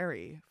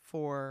 Larry,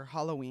 for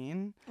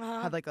Halloween,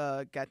 had, like,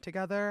 a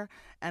get-together.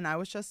 And I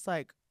was just,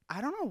 like,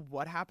 I don't know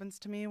what happens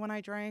to me when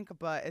I drink,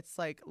 but it's,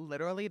 like,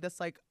 literally this,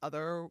 like,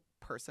 other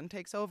person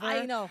takes over.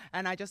 I know.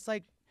 And I just,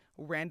 like,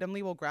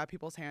 randomly will grab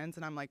people's hands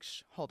and I'm like,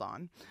 shh, hold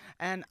on.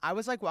 And I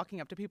was like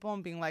walking up to people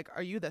and being like,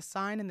 are you this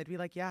sign? And they'd be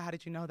like, yeah, how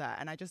did you know that?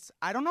 And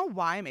I don't know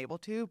why I'm able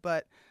to,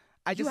 but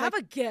I just you have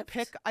a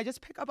gift. I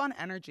just pick up on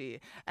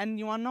energy. And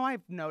you want to know,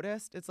 I've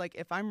noticed it's like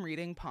if I'm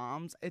reading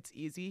palms, it's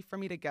easy for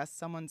me to guess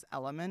someone's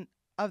element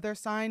of their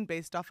sign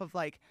based off of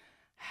like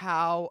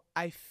how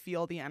I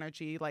feel the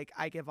energy like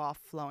I give off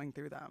flowing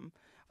through them.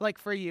 Like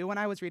for you, when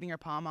I was reading your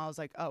palm, I was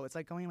like, oh, it's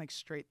like going like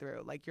straight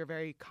through. Like you're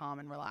very calm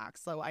and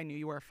relaxed. So I knew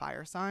you were a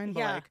fire sign.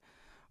 But like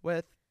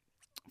with,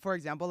 for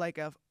example, like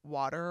a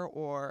water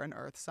or an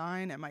earth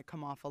sign, it might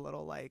come off a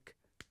little like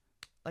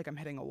I'm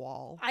hitting a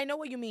wall. I know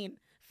what you mean.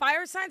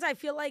 Fire signs, I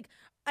feel like,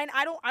 and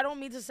I don't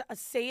mean to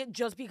say it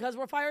just because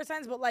we're fire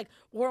signs, but like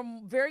we're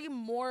very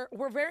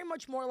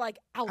much more like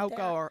out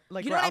there.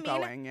 Like you we're know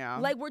outgoing, what I mean? yeah.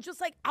 Like we're just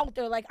like out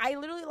there. Like I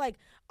literally like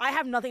I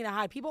have nothing to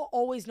hide. People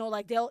always know.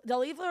 Like they'll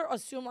either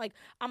assume like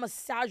I'm a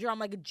Sag or I'm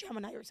like a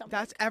Gemini or something.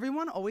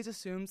 Everyone always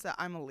assumes that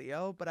I'm a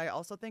Leo, but I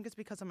also think it's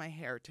because of my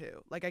hair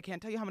too. Like I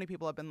can't tell you how many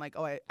people have been like,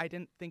 oh, I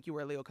didn't think you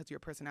were a Leo because of your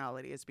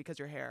personality. It's because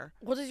your hair.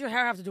 What does your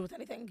hair have to do with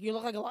anything? You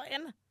look like a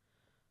lion.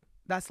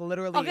 That's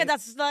literally okay.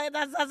 That's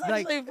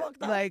actually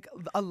fucked up. Like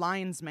a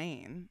lion's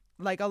mane.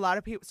 Like a lot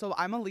of people. So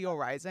I'm a Leo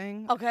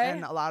rising. Okay.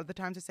 And a lot of the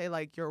times to say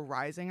like you're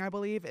rising, I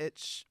believe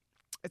it's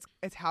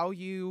how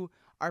you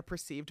are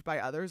perceived by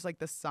others. Like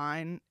the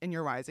sign in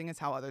your rising is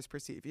how others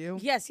perceive you.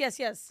 Yes.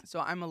 So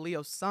I'm a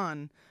Leo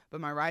sun,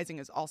 but my rising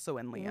is also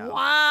in Leo.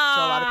 Wow.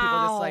 So a lot of people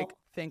just like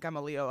think I'm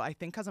a Leo. I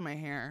think because of my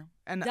hair.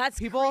 And that's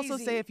people crazy.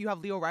 also say if you have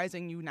Leo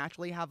rising, you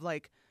naturally have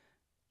like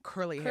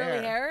curly hair.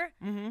 Curly hair?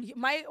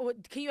 Mm-hmm.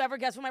 Can you ever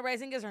guess what my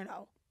rising is or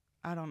no?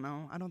 I don't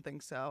know. I don't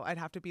think so. I'd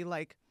have to be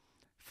like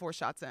 4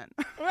 shots in.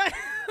 Right.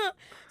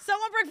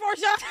 Someone bring 4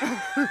 shots. I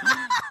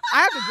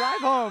have to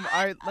drive home.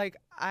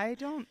 I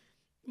don't.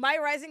 My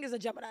rising is a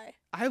Gemini.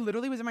 I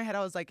literally was in my head.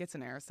 I was like, it's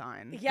an air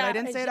sign. Yeah. But I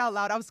didn't say it out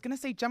loud. I was gonna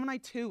say Gemini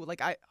too.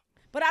 But I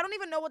don't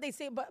even know what they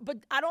say. But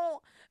I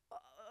don't.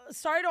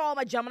 Sorry to all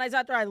my Geminis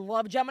out there. I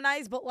love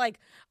Geminis, but like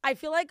I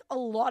feel like a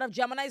lot of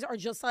Geminis are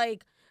just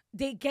like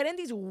they get in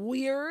these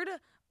weird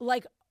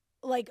like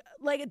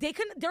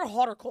they're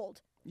hot or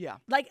cold. Yeah.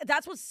 Like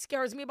that's what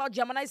scares me about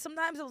Geminis.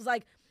 Sometimes it was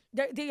like.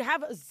 They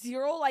have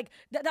 0 like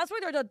that's why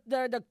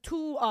they're the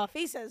two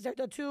faces. They're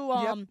the two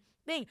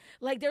thing.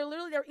 Like they're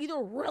either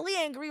really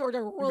angry or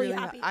they're really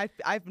happy.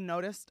 I've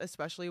noticed,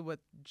 especially with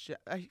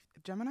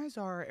Geminis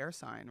are air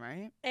sign,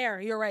 right?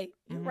 Air. You're right.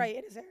 You're right.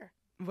 It is air.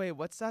 Wait,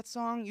 what's that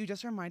song? You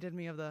just reminded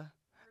me of the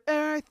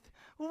earth,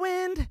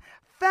 wind,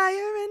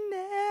 fire, and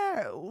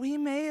air. We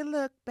may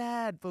look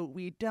bad, but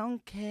we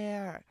don't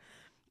care.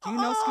 Do you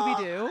know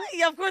Scooby-Doo?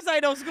 Yeah, of course I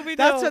know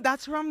Scooby-Doo.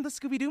 That's from the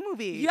Scooby-Doo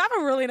movie. You have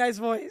a really nice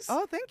voice.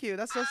 Oh, thank you.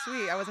 That's so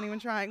sweet. I wasn't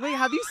even trying. Wait,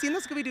 have you seen the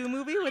Scooby-Doo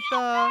movie with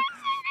what?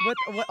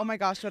 Oh my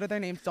gosh, what are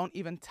their names? Don't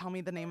even tell me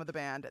the name of the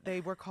band.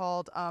 They were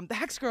called the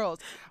Hex Girls.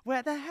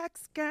 We're the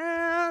Hex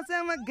Girls,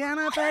 and we're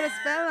gonna put a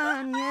spell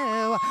on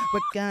you.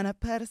 We're gonna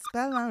put a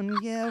spell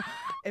on you.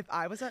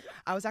 I was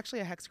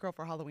actually a Hex Girl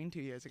for Halloween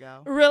 2 years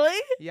ago. Really?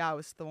 Yeah, I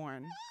was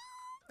Thorn.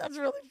 That's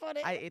really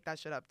funny. I ate that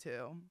shit up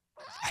too.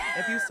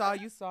 If you saw,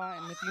 you saw,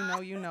 and if you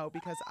know, you know,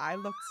 because I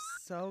looked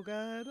so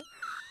good.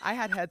 I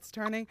had heads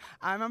turning.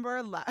 I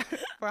remember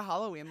for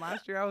Halloween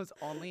last year, I was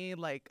only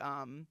like,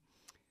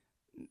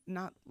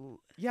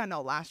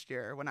 last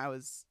year when I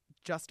was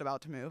just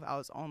about to move, I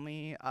was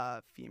only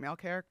female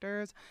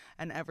characters,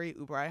 and every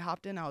Uber I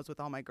hopped in, I was with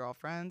all my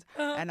girlfriends,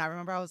 and I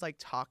remember I was like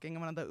talking in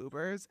one of the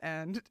Ubers,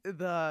 and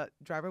the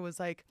driver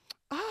was like,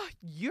 "Oh,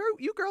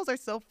 you girls are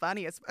so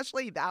funny,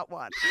 especially that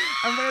one."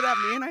 And looked at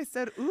me, and I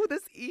said, "Ooh,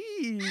 this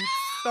eats."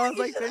 So I was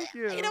like, "Thank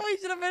you." You know what you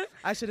should have been?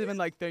 I should have been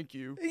like, "Thank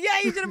you." Yeah,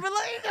 you should have been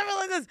like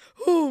this.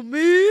 Who,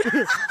 me?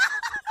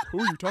 Who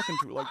are you talking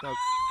to like that?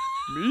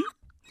 Me?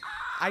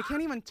 I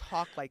can't even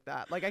talk like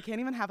that. Like, I can't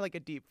even have, like,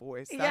 a deep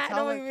voice. That's I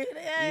know what you mean.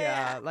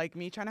 Yeah. Like,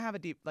 me trying to have a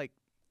deep, like,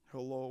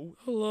 hello.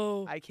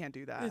 Hello. I can't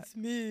do that. It's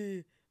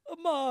me,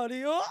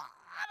 Mario. I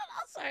don't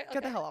know. Sorry.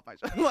 Get the hell off my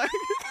show. Like,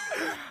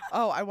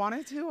 I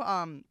wanted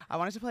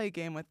to play a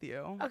game with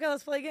you. Okay,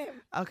 let's play a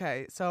game.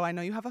 Okay, so I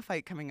know you have a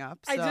fight coming up.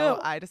 So I do.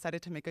 I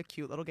decided to make a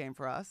cute little game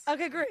for us.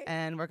 Okay, great.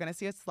 And we're going to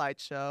see a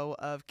slideshow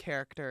of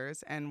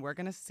characters, and we're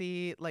going to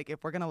see, like,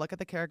 if we're going to look at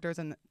the characters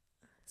and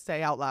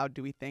say out loud,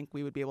 do we think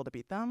we would be able to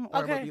beat them,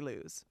 or would we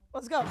lose?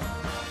 Let's go.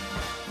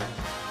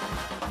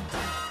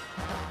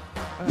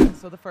 Okay,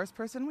 so the first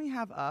person we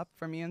have up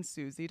for me and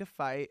Suzy to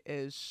fight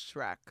is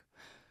Shrek.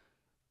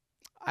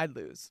 I'd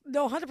lose.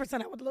 No,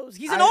 100% I would lose.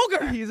 He's an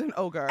ogre. He's an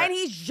ogre. And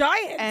he's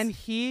giant. And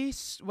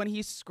when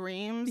he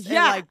screams, it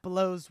like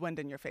blows wind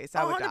in your face.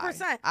 I would 100%.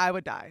 Die. I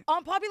would die.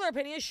 Unpopular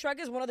opinion,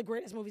 Shrek is one of the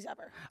greatest movies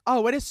ever.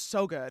 Oh, it is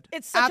so good.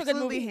 It's such Absolutely a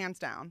good movie. Hands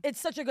down.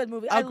 It's such a good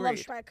movie. Agreed. I love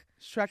Shrek.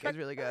 Shrek is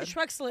really good.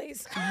 Shrek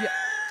slays. Yeah.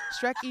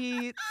 Shrek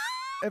eats.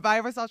 If I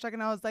ever saw Shrek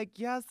and I was like,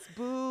 yes,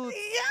 boots.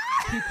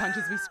 Yeah. He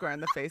punches me square in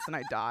the face and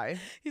I die.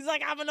 He's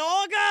like, I'm an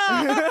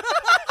ogre.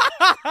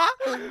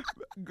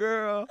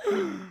 Girl.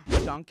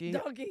 Donkey.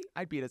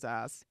 I'd beat his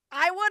ass.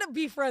 I would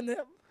befriend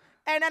him.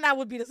 And then I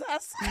would beat his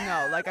ass.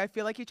 No, like, I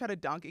feel like he tried to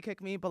donkey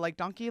kick me, but like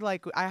Donkey,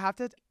 like,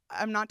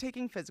 I'm not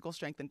taking physical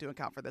strength into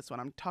account for this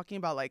one. I'm talking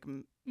about like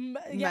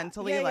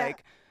mentally,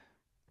 like,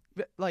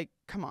 Like,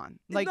 come on.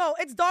 Like, no,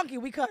 it's Donkey.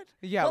 We could.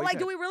 Yeah, but like,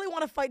 do we really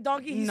want to fight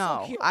Donkey? He's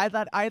so cute.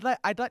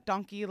 I'd let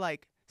Donkey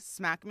like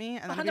smack me,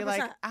 and then I'd be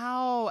like,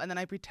 ow, and then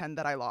I pretend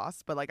that I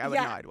lost, but like I would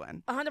know I'd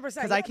win. 100%.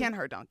 Because I can't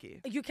hurt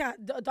Donkey. You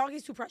can't.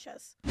 Donkey's too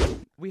precious.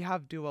 We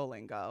have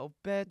Duolingo,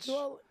 bitch.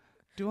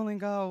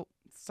 Duolingo.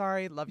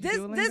 Sorry, love you,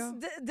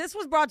 Duolingo. This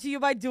was brought to you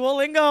by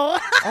Duolingo.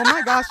 Oh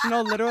my gosh,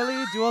 no,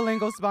 literally,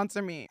 Duolingo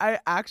sponsor me. I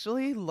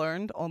actually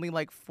learned only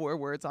like 4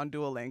 words on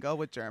Duolingo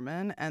with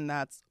German, and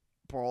that's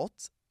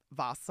Brot,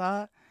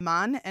 Wasser,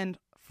 Mann, and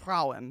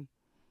Frauen.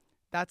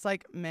 That's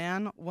like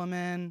man,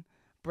 woman,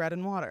 bread,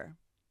 and water.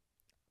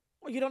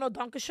 You don't know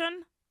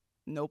Dankeschön?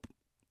 Nope.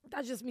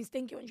 That just means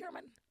thank you in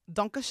German.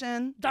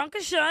 Dankeschön.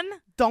 Dankeschön.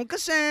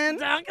 Dankeschön.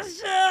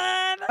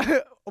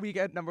 Dankeschön. We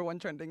get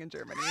 #1 trending in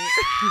Germany.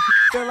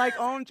 They're like,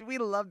 oh, we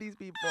love these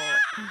people.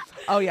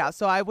 Oh, yeah.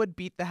 So I would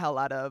beat the hell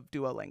out of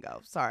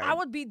Duolingo. Sorry. I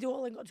would beat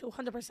Duolingo too,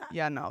 100%.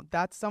 Yeah, no.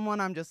 That's someone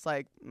I'm just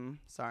like,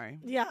 sorry.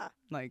 Yeah.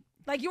 Like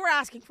you were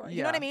asking for it.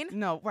 You know what I mean?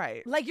 No,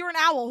 right. Like you're an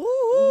owl.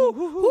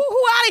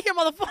 Who out of here,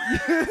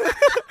 motherfucker.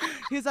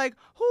 He's like,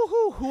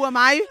 who am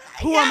I?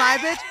 Who am I,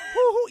 bitch?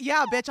 Who?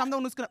 Yeah, bitch, I'm the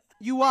one who's gonna,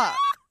 you up.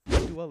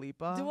 Dua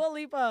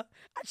Lipa.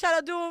 I try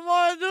to do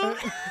more, dude.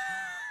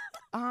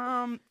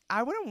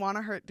 I wouldn't want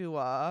to hurt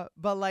Dua,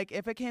 but like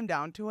if it came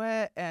down to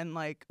it and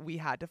like we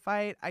had to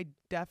fight, I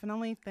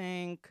definitely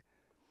think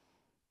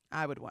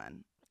I would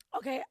win.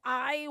 Okay,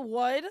 I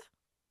would.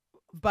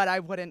 But I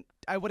wouldn't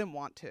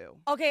want to.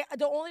 Okay,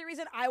 the only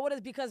reason I would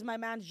is because my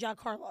man Jack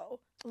Harlow,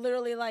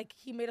 literally, like,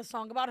 he made a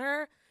song about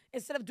her.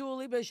 Instead of Dua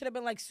Lipa, it should have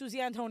been like Suzy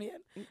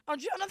Antonyan. I'm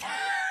Jonathan.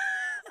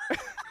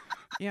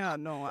 Yeah,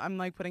 no, I'm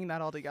like putting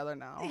that all together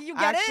now. You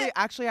get it?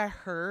 Actually, I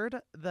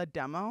heard the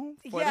demo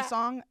for the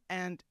song,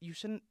 and you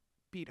shouldn't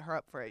beat her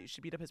up for it. You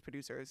should beat up his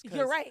producers.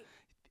 You're right.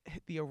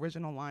 The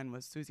original line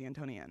was Suzy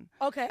Antonyan.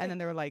 Okay. And then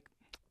they were like,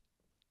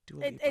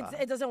 Dua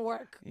Lipa. It doesn't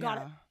work. Got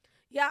it.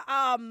 Yeah,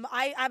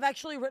 I've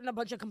actually written a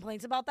bunch of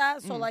complaints about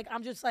that. So like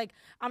I'm just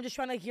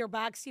trying to hear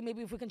back, see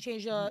maybe if we can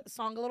change the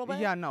song a little bit.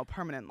 Yeah, no,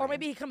 permanently. Or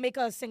maybe he can make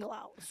a single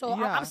out. So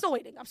I'm still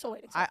waiting.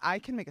 I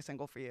can make a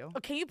single for you.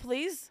 Can you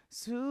please?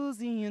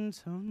 Suzy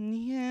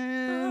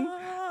Antonyan,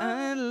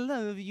 I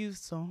love you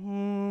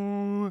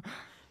so.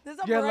 This is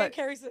a Mariah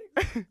Carey sing.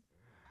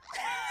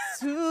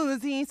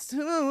 Suzy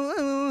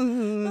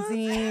Antonyan.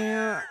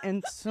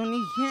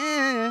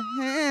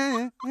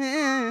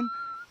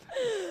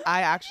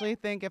 I actually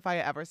think if I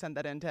ever send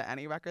that into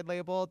any record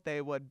label,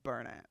 they would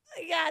burn it.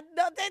 Yeah,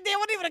 no, they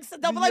wouldn't even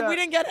accept. They'll be like, we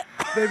didn't get it.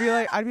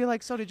 I'd be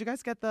like, so did you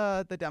guys get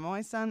the demo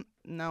I sent?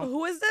 No.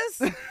 Who is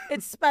this?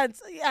 It's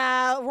Spence.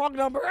 Yeah, wrong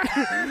number.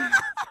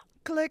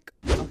 Click.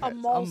 Okay, a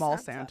mall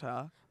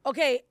Santa.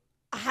 Okay,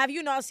 have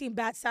you not seen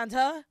Bad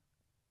Santa?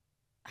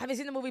 Have you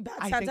seen the movie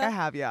Bad Santa? I think I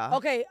have, yeah.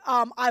 Okay,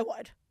 I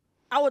would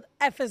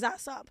F his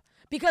ass up.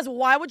 Because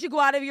why would you go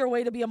out of your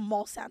way to be a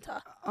mall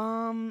Santa?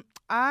 So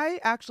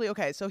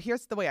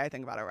here's the way I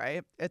think about it,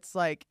 right? It's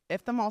like,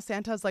 if the mall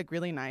Santa is like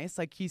really nice,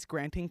 like he's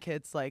granting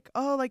kids like,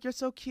 oh, like you're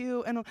so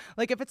cute. And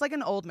like, if it's like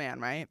an old man,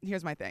 right?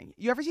 Here's my thing.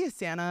 You ever see a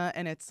Santa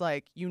and it's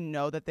like, you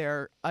know that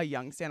they're a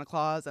young Santa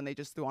Claus and they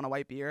just threw on a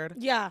white beard?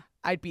 Yeah.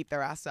 I'd beat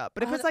their ass up.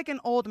 But if it's like an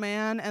old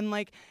man and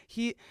like,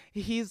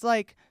 he's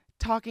like,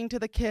 talking to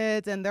the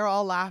kids and they're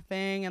all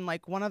laughing and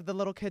like one of the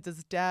little kids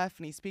is deaf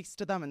and he speaks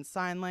to them in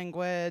sign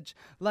language.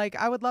 Like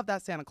I would love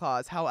that Santa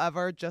Claus.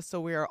 However, just so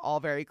we are all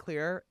very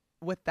clear,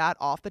 with that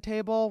off the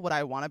table, would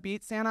I want to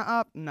beat Santa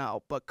up?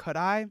 No. But could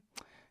I?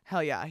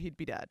 Hell yeah, he'd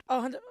be dead.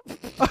 Oh,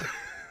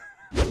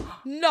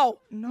 No.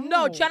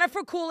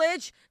 Jennifer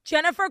Coolidge,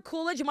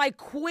 my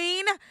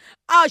queen.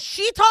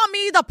 She taught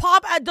me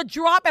the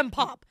drop and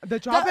pop. The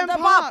drop and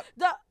pop.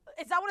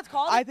 Is that what it's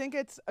called? I think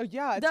it's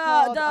it's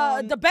called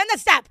the bend and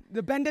step.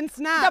 The bend and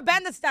snap. The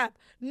bend and step.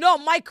 No,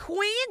 my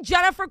queen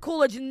Jennifer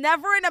Coolidge.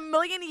 Never in a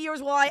million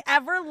years will I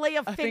ever lay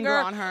a finger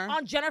on her.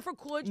 On Jennifer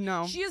Coolidge.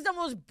 No, she is the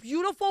most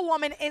beautiful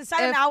woman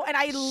inside and out, and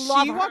I love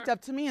her. She walked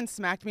up to me and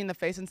smacked me in the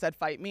face and said,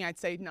 "Fight me." I'd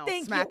say, "No,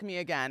 smack me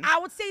again." I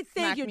would say,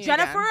 "Thank you,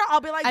 Jennifer." Again.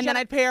 I'll be like, and then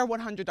I'd pay her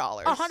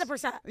 $100.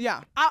 100%.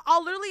 Yeah.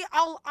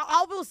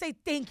 I will say,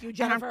 "Thank you,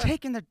 Jennifer." And I'm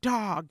taking the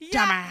dog,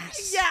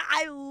 dumbass. Yeah,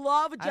 I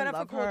love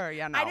Jennifer Coolidge. Her.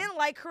 Yeah, no. I didn't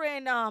like her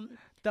in the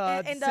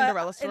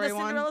Cinderella story. In the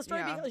Cinderella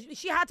story, because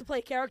she had to play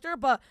a character,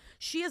 but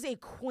she is a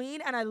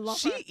queen, and I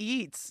love her. She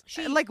eats.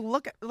 She like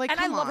look like. And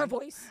I love her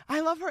voice.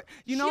 I love her.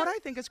 You know what I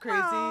think is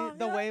crazy?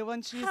 The way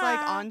when she's like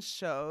on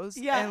shows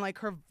and like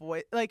her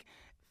voice, like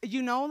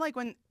like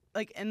when.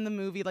 Like in the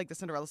movie, like the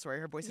Cinderella story,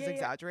 her voice is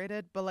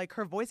exaggerated, but like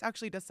her voice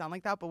actually does sound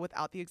like that, but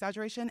without the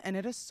exaggeration, and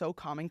it is so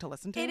calming to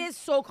listen to. It is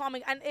so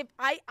calming, and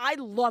I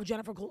love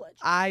Jennifer Coolidge.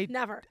 I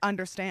never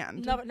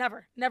understand.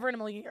 Never in a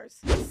million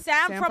years.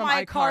 Sam from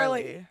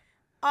iCarly.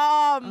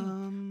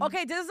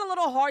 Okay, this is a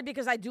little hard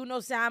because I do know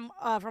Sam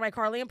from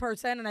iCarly in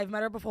person, and I've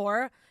met her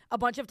before a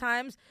bunch of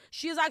times.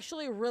 She is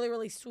actually really,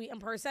 really sweet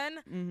in person,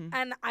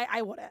 and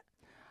I wouldn't.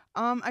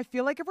 I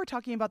feel like if we're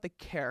talking about the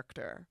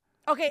character.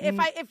 Okay,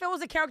 if it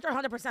was a character,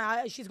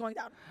 100%, she's going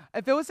down.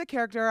 If it was a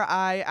character,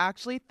 I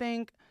actually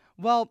think,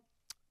 well,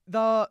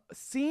 The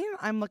scene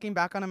I'm looking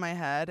back on in my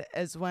head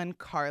is when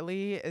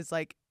Carly is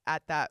like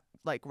at that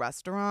like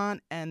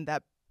restaurant and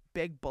that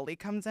big bully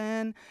comes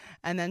in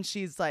and then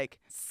she's like,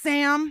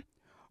 Sam,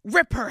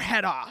 rip her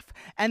head off.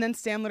 And then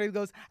Sam literally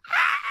goes,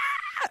 ah!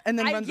 And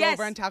then runs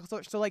over and tackles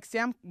her. So like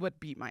Sam would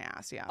beat my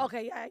ass, yeah.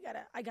 Okay, yeah,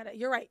 I get it.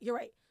 You're right.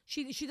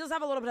 She does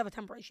have a little bit of a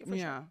temper issue for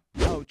sure.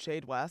 Oh,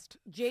 Jade West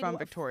from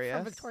Victorious.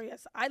 From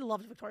Victorious. I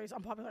loved Victorious,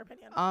 unpopular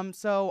opinion.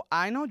 So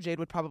I know Jade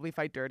would probably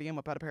fight dirty and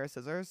whip out a pair of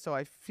scissors, so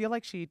I feel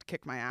like she'd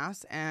kick my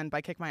ass, and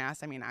by kick my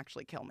ass I mean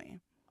actually kill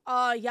me.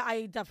 Yeah,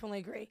 I definitely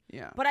agree.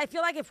 Yeah. But I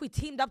feel like if we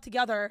teamed up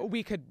together,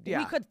 we could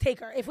take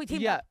her. If we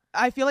teamed up.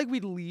 I feel like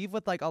we'd leave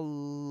with like a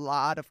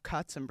lot of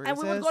cuts and bruises.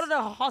 And we would go to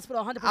the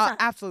hospital 100%.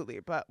 Absolutely,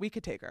 but we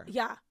could take her.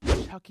 Yeah.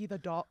 Chucky the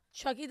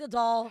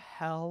doll.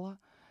 Hell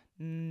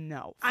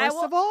no. First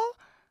of all,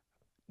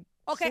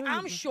 okay,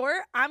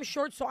 seriously. I'm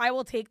short, so I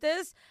will take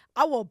this.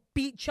 I will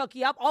beat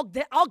Chucky up. I'll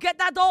get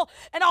that doll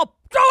and I'll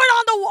throw it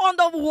on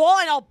the wall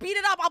and I'll beat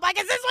it up. I'm like,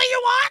 is this what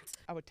you want?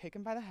 I would take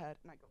him by the head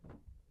and I go,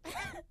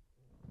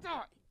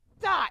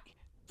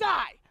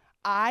 die.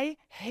 I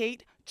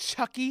hate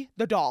Chucky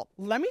the doll.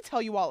 Let me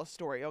tell you all a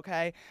story,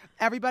 okay?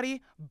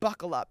 Everybody,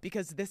 buckle up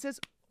because this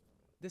is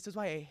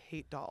why I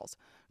hate dolls.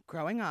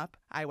 Growing up,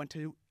 I went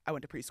to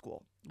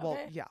preschool.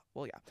 Okay.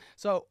 Well, yeah.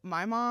 So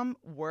my mom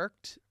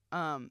worked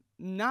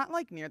not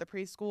like near the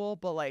preschool,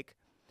 but like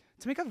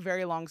to make a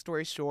very long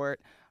story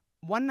short,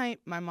 one night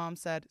my mom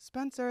said,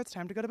 Spencer, it's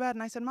time to go to bed.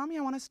 And I said, Mommy,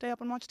 I want to stay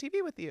up and watch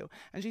TV with you.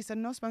 And she said,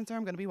 no, Spencer,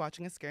 I'm going to be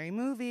watching a scary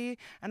movie.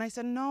 And I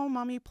said, no,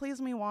 Mommy, please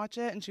let me watch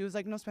it. And she was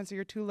like, no, Spencer,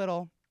 you're too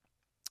little.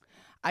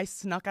 I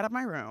snuck out of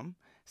my room,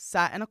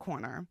 sat in a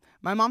corner.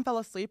 My mom fell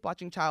asleep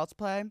watching Child's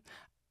Play.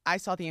 I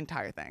saw the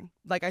entire thing.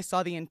 Like, I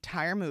saw the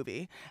entire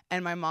movie.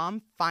 And my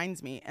mom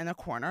finds me in a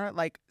corner,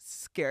 like,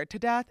 scared to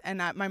death.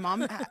 And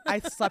I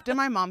slept in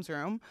my mom's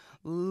room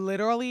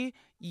literally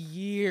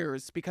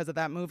years because of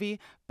that movie.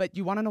 But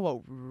you want to know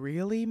what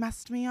really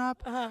messed me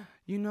up?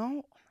 You know,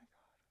 oh my God,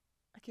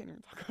 I can't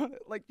even talk about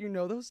it. Like, you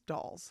know those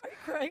dolls? Are you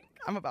crying?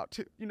 I'm about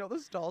to. You know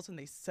those dolls and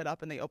they sit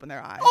up and they open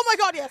their eyes? Oh my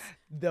God, yes.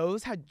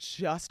 Those had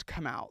just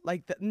come out.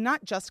 Like,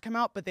 not just come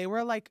out, but they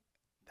were like,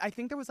 I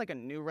think there was like a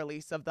new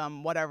release of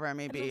them, whatever it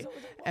may be.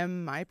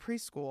 And my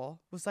preschool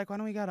was like, why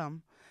don't we get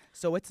them?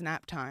 So it's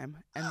nap time.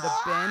 And the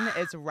bin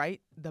is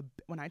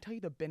when I tell you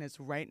the bin is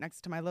right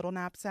next to my little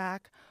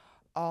knapsack,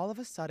 all of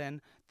a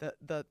sudden,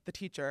 the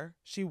teacher,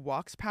 she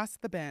walks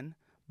past the bin,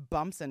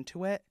 bumps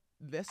into it.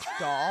 This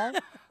doll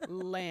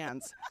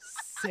lands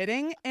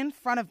sitting in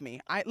front of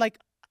me.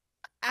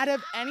 Out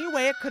of any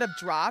way it could have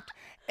dropped,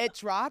 it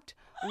dropped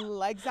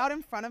legs out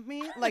in front of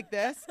me like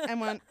this. And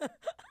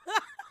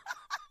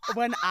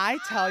when I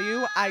tell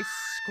you, I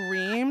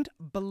screamed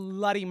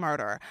bloody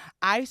murder.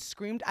 I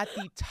screamed at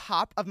the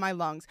top of my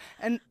lungs.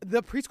 And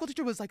the preschool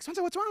teacher was like,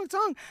 Spencer, what's wrong? What's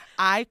wrong?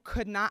 I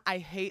could not. I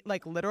hate,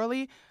 like,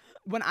 literally,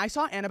 when I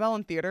saw Annabelle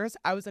in theaters,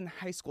 I was in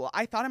high school.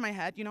 I thought in my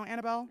head, you know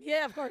Annabelle?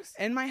 Yeah, of course.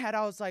 In my head,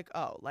 I was like,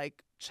 oh,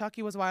 like,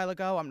 Chucky was a while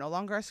ago. I'm no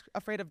longer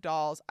afraid of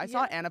dolls. I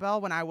saw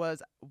Annabelle when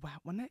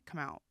when did it come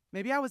out?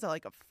 Maybe I was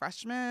like a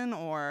freshman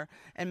or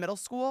in middle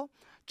school.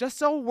 Just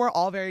so we're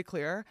all very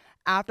clear,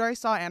 after I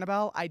saw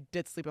Annabelle, I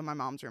did sleep in my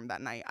mom's room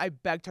that night. I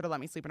begged her to let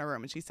me sleep in her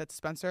room. And she said,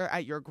 Spencer,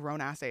 at your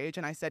grown-ass age?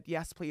 And I said,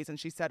 yes, please. And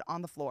she said,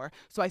 on the floor.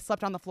 So I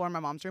slept on the floor in my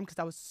mom's room because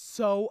I was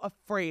so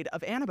afraid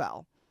of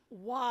Annabelle.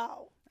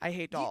 Wow. I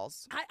hate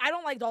dolls. I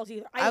don't like dolls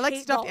either. I like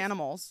stuffed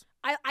animals.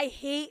 I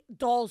hate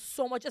dolls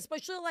so much,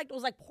 especially like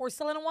those like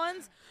porcelain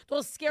ones.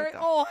 Those scary.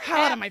 Out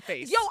of my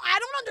face. Yo, I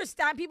don't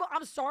understand people.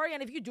 I'm sorry,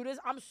 and if you do this,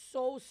 I'm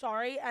so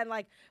sorry, and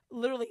like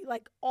literally,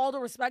 like all the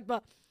respect,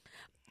 but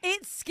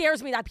it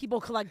scares me that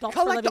people collect dolls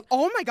for a living.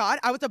 Oh my God,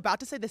 I was about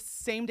to say the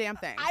same damn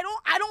thing. I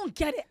don't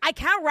get it. I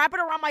can't wrap it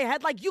around my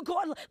head. Like,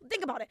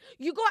 think about it.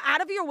 You go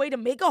out of your way to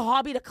make a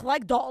hobby to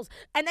collect dolls,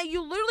 and then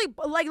you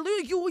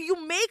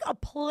you make a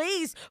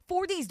place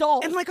for these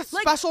dolls. In like a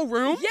special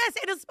room? Yes,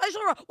 in a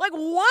special room. Like,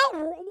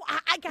 what?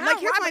 I can't. Like,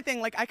 here's my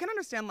thing. Like, I can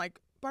understand like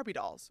Barbie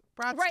dolls,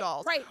 Bratz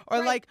dolls,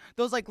 or like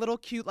those like little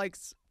cute like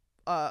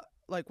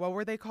what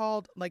were they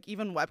called? Like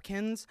even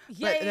Webkins.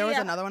 Yeah, but there was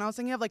another one I was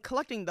thinking of. Like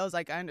collecting those,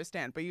 like I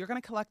understand, but you're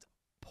gonna collect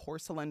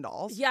porcelain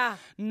dolls. Yeah.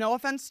 No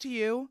offense to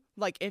you.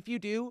 Like if you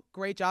do,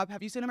 great job.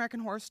 Have you seen American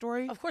Horror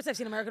Story? Of course I've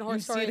seen American Horror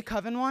Story. You see the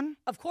Coven one?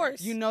 Of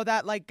course. You know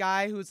that like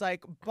guy who's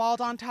like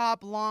bald on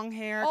top, long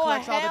hair,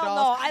 collects all the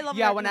dolls. No, I love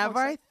American whenever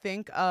Horror I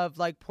think of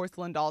like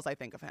porcelain dolls, I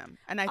think of him.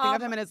 And I think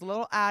of him in his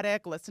little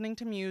attic, listening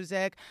to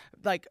music.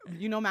 Like,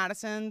 you know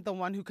Madison, the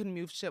one who could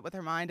move shit with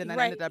her mind and then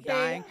ended up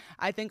dying? Yeah.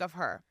 I think of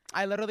her.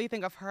 I literally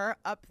think of her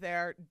up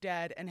there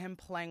dead and him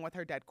playing with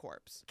her dead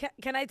corpse.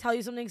 Can I tell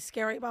you something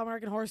scary about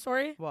American Horror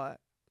Story? What?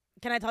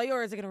 Can I tell you,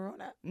 or is it going to ruin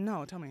it?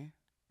 No, tell me.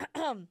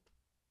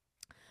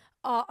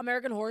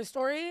 American Horror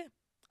Story,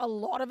 a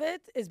lot of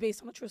it is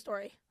based on a true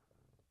story.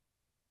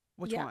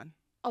 Which one?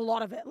 A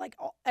lot of it. Like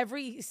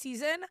every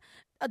season,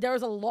 there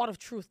is a lot of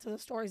truth to the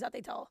stories that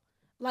they tell.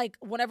 Like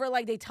whenever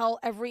like they tell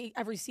every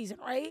season,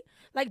 right?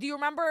 Like do you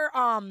remember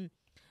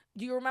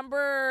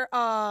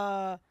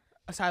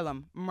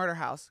Asylum, Murder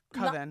House,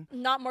 Coven.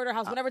 Not Murder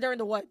House. Whenever they're in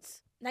the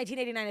woods,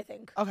 1989, I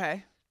think.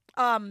 Okay.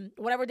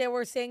 Whenever they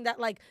were saying that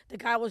like the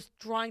guy was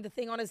drawing the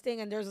thing on his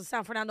thing and there's a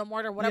San Fernando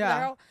murder, whatever the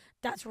hell,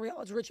 that's real.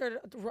 It's Richard,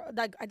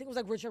 like I think it was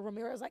like Richard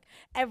Ramirez. Like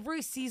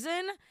every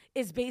season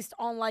is based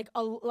on like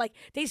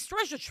they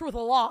stretch the truth a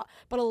lot,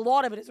 but a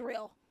lot of it is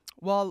real.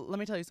 Well, let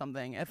me tell you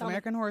something. If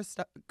American Horror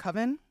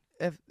Coven,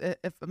 if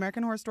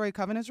American Horror Story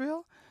Coven is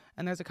real,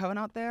 and there's a coven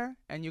out there,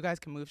 and you guys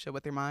can move shit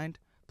with your mind,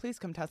 please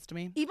come test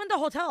me. Even the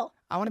hotel.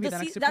 I want to be the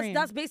next Supreme.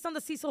 That's based on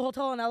the Cecil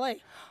Hotel in LA.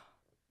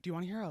 Do you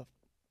want to hear a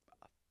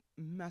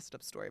messed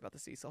up story about the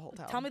Cecil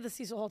Hotel? Tell me the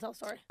Cecil Hotel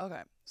story.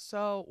 Okay,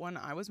 so when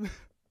I was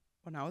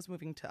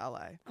moving to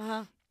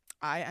LA,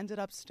 I ended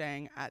up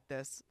staying at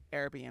this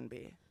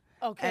Airbnb.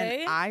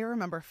 Okay. And I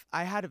remember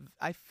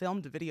I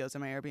filmed videos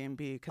in my Airbnb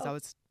because I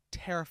was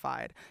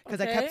terrified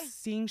because I kept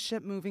seeing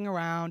shit moving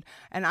around,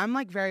 and I'm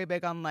like very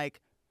big on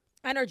like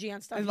energy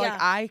and stuff. Like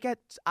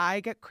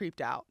I get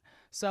creeped out,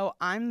 so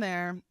I'm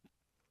there.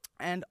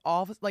 And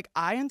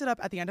I ended up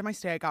at the end of my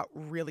stay, I got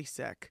really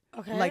sick,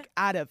 like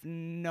out of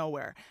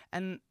nowhere.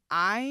 And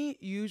I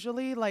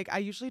usually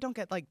don't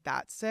get like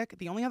that sick.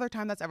 The only other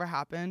time that's ever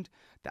happened,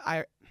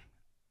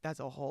 that's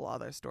a whole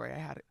other story. I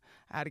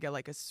had to get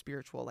like a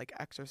spiritual like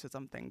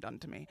exorcism thing done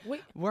to me. Wait.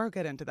 We'll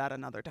get into that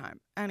another time.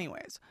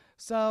 Anyways,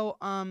 so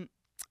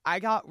I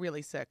got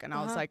really sick, and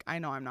I was like, I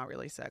know I'm not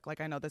really sick.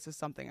 Like I know this is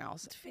something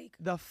else. It's fake.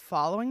 The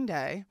following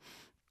day,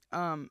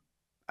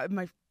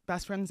 my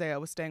best friend Zaya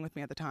was staying with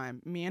me at the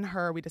time. Me and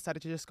her, we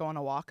decided to just go on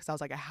a walk because I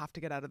was like, I have to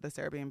get out of this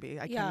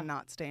Airbnb. I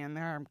cannot stay in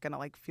there. I'm gonna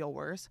like feel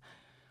worse.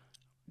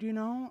 Do you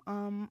know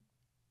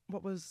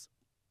what was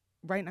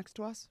right next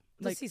to us?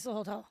 The Cecil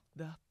Hotel.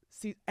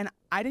 And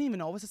I didn't even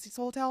know it was a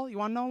Cecil Hotel. You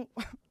want to know?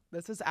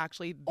 This is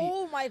actually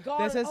oh my God.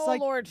 This is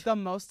Lord. The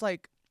most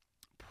like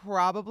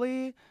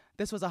probably.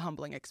 This was a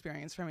humbling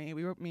experience for me.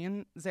 Me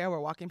and Zaya were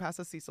walking past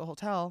the Cecil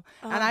Hotel,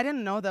 and I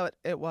didn't know that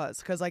it was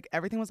because like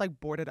everything was like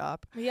boarded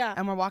up. Yeah.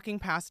 And we're walking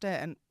past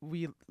it, and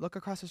we look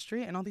across the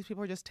street, and all these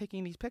people are just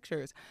taking these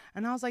pictures.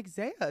 And I was like,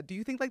 Zaya, do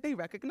you think like they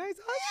recognize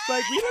us?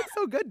 Like we look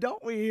so good,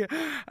 don't we?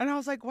 And I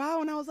was like,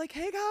 wow. And I was like,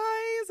 hey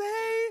guys,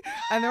 hey.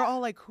 And they're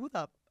all like, who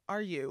the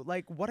are you?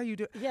 Like, what are you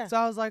doing? Yeah. So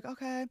I was like,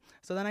 okay.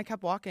 So then I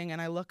kept walking,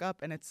 and I look up,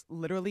 and it's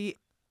literally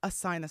a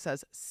sign that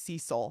says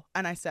Cecil.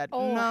 And I said,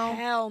 oh, no.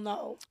 Hell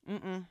no.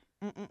 Mm-mm.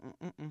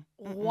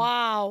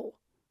 Wow.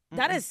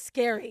 That is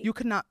scary. You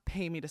could not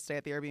pay me to stay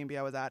at the Airbnb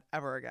I was at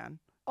ever again.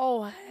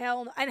 Oh,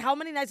 hell no. And how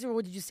many nights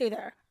did you stay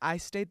there? I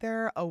stayed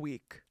there a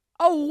week.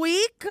 A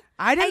week?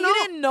 I didn't know. You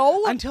didn't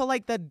know? Until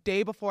like the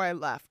day before I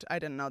left. I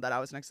didn't know that I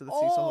was next to the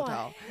Cecil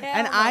Hotel.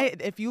 And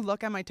if you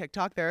look at my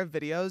TikTok, there are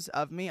videos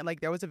of me. Like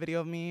there was a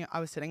video of me. I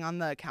was sitting on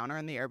the counter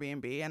in the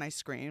Airbnb and I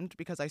screamed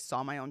because I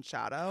saw my own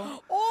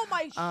shadow. Oh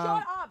my, shut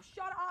up.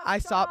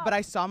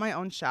 I saw my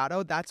own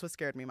shadow. That's what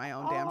scared me, my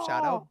own damn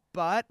shadow.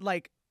 But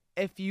like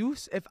if you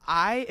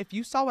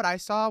saw what I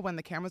saw when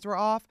the cameras were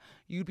off,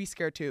 you'd be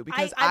scared too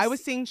because I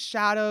was seeing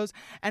shadows.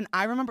 And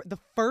I remember the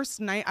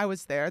first night I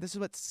was there, this is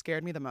what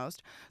scared me the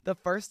most. The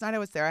first night I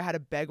was there, I had to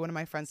beg one of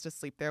my friends to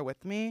sleep there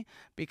with me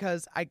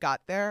because I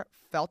got there,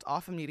 felt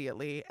off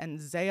immediately, and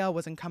Zaya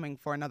wasn't coming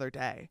for another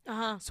day.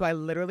 So I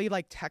literally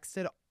like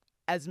texted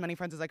as many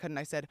friends as I could, and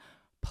I said,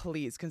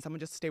 please, can someone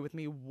just stay with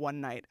me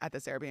one night at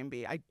this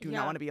Airbnb? I do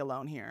not want to be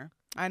alone here.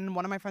 And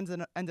one of my friends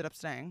ended up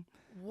staying.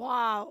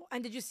 Wow.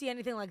 And did you see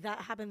anything like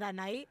that happen that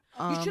night?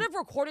 You should have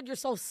recorded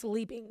yourself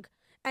sleeping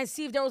and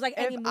see if there was like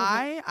any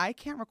movement. I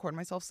can't record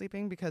myself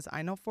sleeping because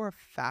I know for a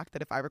fact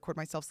that if I record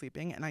myself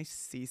sleeping and I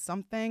see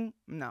something,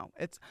 no.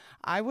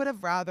 I would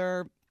have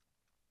rather,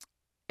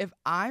 if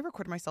I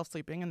recorded myself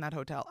sleeping in that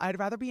hotel, I'd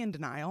rather be in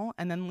denial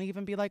and then leave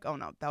and be like, oh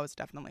no, that was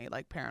definitely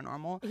like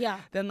paranormal.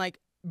 Yeah. Than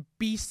like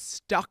be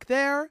stuck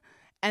there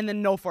and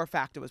then know for a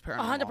fact it was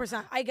paranormal.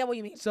 100%. I get what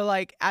you mean. So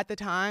like at the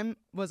time,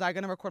 was I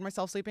going to record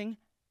myself sleeping?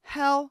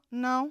 Hell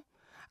no.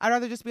 I'd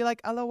rather just be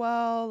like,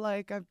 LOL,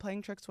 like I'm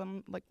playing tricks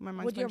when like my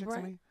mind's playing tricks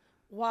on me.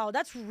 Wow,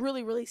 that's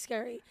really, really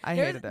scary. I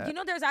hated it. You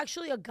know, there's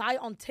actually a guy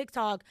on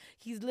TikTok.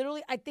 He's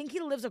literally, I think he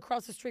lives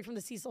across the street from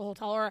the Cecil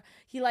Hotel, or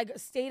he like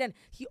stayed and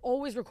he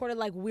always recorded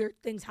like weird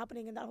things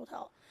happening in that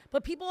hotel.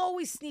 But people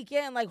always sneak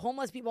in, like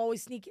homeless people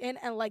always sneak in,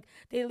 and like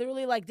they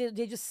literally like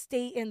they just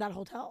stay in that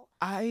hotel.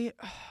 That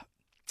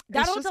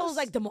hotel is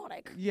like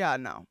demonic. Yeah,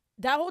 no.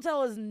 That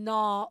hotel is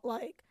not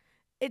like,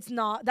 it's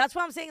not. That's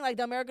why I'm saying like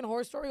the American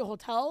Horror Story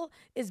Hotel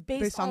is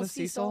based on the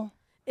Cecil.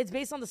 It's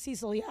based on the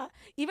Cecil, yeah.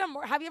 Even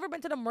have you ever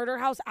been to the Murder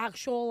House?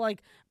 Actual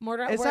like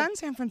murder. Is that in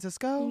San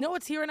Francisco? No,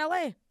 it's here in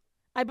LA.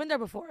 I've been there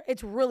before.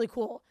 It's really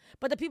cool.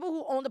 But the people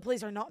who own the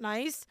place are not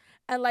nice,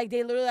 and like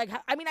they literally like.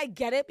 I mean, I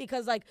get it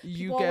because like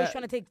people are always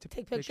trying to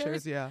take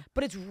pictures. Yeah.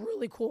 But it's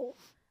really cool.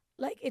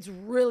 Like it's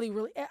really,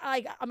 really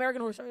like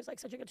American Horror Story is like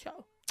such a good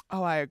show.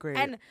 Oh, I agree.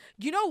 And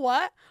you know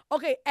what?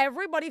 Okay,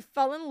 everybody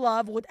fell in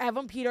love with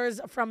Evan Peters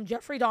from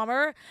Jeffrey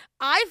Dahmer.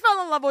 I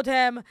fell in love with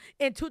him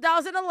in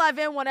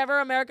 2011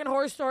 whenever American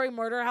Horror Story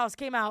Murder House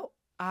came out.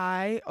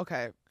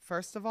 Okay,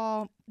 first of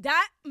all,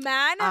 that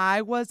man,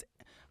 I was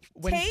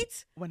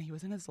Tate when he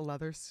was in his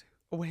leather suit.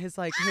 his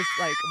like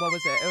what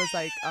was it? It was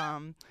like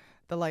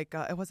the like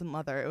it wasn't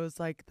leather. It was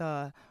like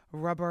the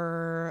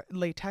rubber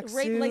latex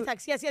suit.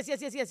 Latex. Yes.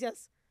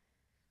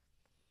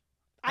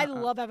 I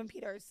love Evan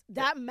Peters.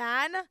 That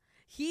man,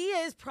 he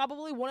is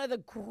probably one of the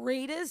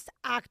greatest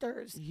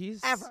actors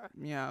ever.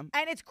 Yeah.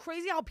 And it's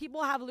crazy how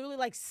people have literally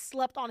like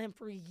slept on him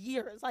for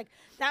years. Like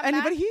that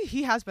man. But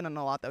he has been in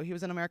a lot though. He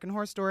was in American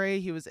Horror Story.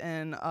 He was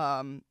in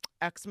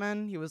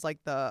X-Men. He was like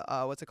the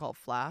what's it called?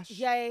 Flash.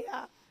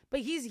 Yeah.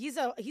 But he's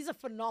a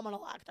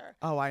phenomenal actor.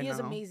 Oh, I know. He is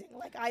amazing.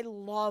 Like I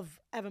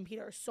love Evan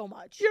Peters so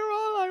much. You're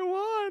all I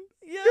want.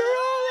 Yeah. You're all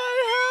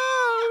I have.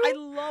 I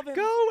love him.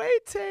 Go away,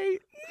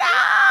 Tate. No.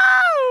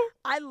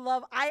 I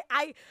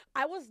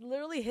was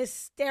literally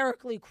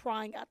hysterically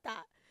crying at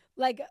that.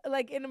 Like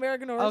in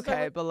American Horror Story.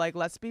 Okay, but like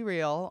let's be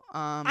real.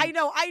 I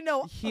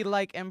know. He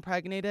like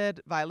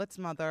impregnated Violet's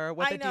mother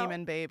with a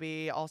demon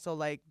baby. Also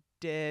like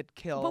did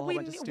kill. But a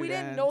bunch of students. We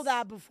didn't know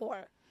that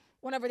before.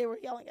 Whenever they were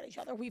yelling at each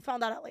other, we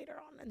found that out later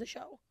on in the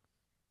show.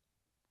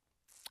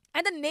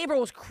 And the neighbor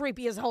was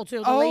creepy as hell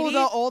too.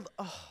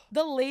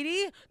 The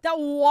lady that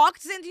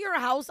walks into your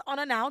house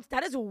unannounced.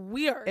 That is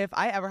weird. If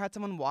I ever had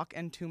someone walk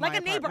into my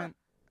apartment, neighbor.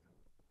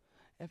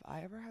 If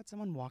I ever had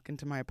someone walk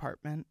into my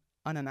apartment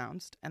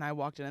unannounced and I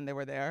walked in and they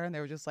were there and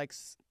they were just like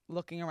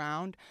looking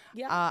around,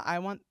 I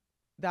want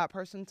that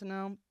person to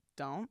know,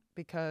 don't,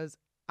 because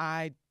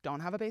I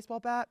don't have a baseball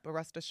bat, but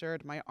rest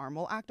assured my arm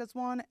will act as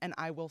one and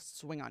I will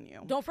swing on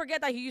you. Don't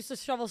forget that he used to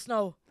shovel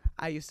snow.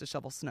 I used to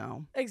shovel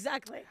snow.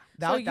 Exactly.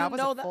 That was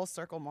a full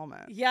circle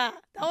moment. Yeah,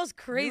 that was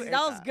crazy.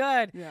 That was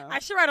good. Yeah. I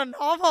should write a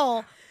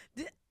novel.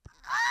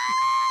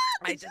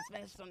 I just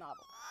finished a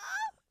novel.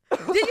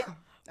 Did you?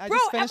 Bro,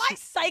 am I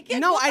psychic?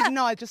 No,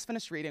 I just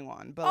finished reading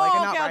one, but like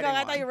I'm not writing one.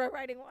 I thought you were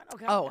writing one.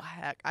 Okay. Oh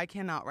heck, I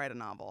cannot write a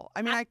novel.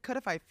 I mean, I could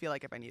if I feel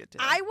like if I needed to.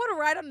 I would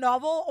write a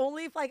novel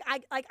only if like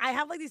I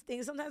have like these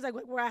things sometimes like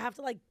where I have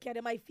to like get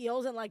in my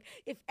feels and like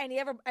if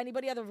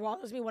anybody ever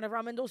bothers me whenever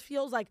I'm in those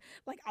feels like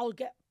I'll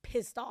get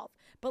pissed off.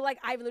 But like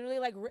I've literally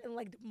like written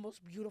like the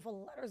most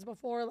beautiful letters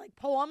before, like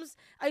poems.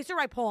 I used to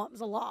write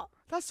poems a lot.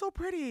 That's so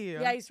pretty.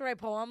 Yeah, I used to write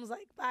poems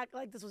like back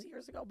like this was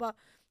years ago, but.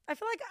 I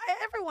feel like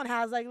everyone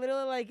has like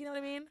literally like you know what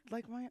I mean,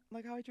 like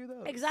how I drew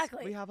those.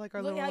 Exactly. We have like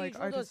our little like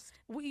artist.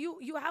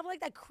 You have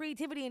like that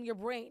creativity in your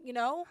brain, you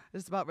know.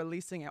 It's about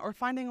releasing it or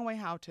finding a way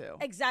how to.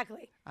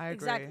 Exactly. I agree.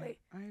 Exactly.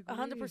 I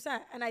agree. 100%.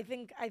 And I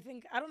think I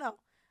don't know.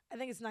 I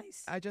think it's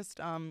nice. I just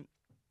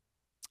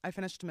I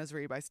finished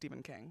Misery by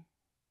Stephen King.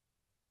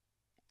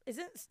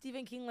 Isn't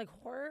Stephen King like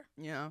horror?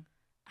 Yeah.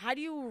 How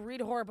do you read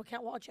horror but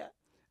can't watch it?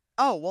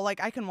 Oh, well,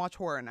 like, I can watch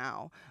horror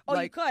now. Oh,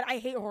 like, you could? I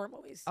hate horror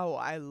movies. Oh,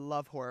 I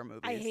love horror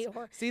movies. I hate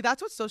horror. See,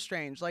 that's what's so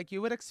strange. Like,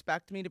 you would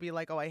expect me to be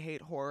like, oh, I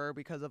hate horror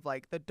because of,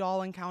 like, the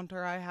doll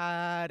encounter I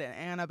had and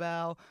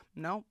Annabelle.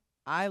 No,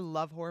 I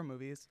love horror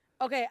movies.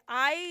 Okay,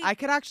 I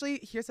could actually,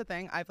 here's the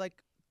thing. I've, like,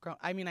 grown,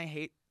 I mean, I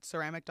hate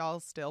ceramic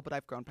dolls still, but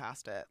I've grown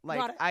past it.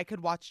 Like, I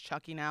could watch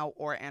Chucky now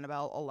or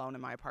Annabelle alone in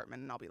my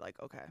apartment, and I'll be like,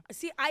 okay.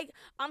 See,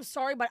 I'm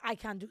sorry, but I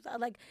can't do that.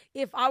 Like,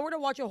 if I were to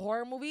watch a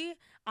horror movie,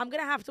 I'm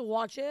going to have to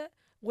watch it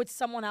with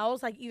someone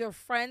else, like either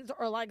friends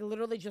or like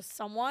literally just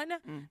someone,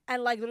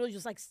 and like literally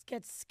just like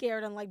get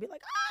scared and like be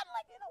like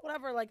like you know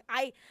whatever. Like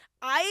I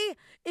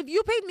if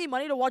you paid me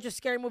money to watch a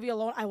scary movie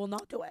alone, I will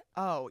not do it.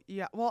 Oh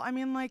yeah, well I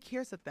mean like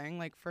here's the thing,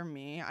 like for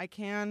me I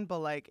can, but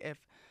like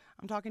if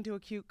I'm talking to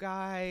a cute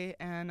guy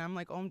and I'm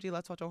like OMG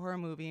let's watch a horror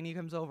movie and he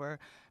comes over,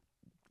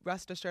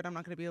 rest assured I'm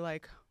not gonna be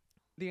like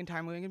the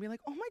entire movie and be like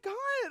oh my god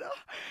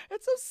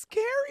it's so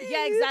scary.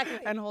 Yeah, exactly.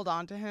 And hold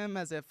on to him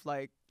as if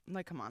like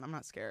come on I'm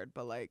not scared,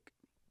 but like.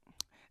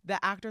 The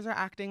actors are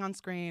acting on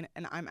screen,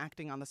 and I'm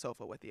acting on the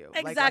sofa with you.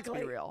 Exactly. Like, let's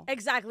be real.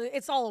 Exactly.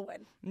 It's all a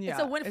win. Yeah. It's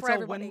a win for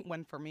everybody. It's a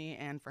win for me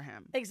and for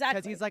him. Exactly.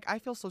 Because he's like, I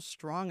feel so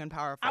strong and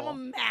powerful. I'm a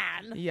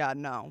man. Yeah,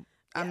 no.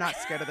 I'm not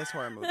scared of this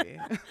horror movie.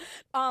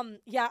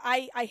 Yeah,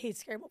 I hate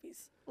scary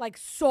movies. Like,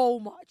 so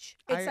much.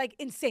 It's, like,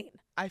 insane.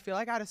 I feel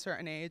like at a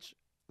certain age,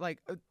 like,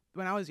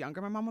 when I was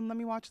younger, my mom wouldn't let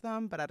me watch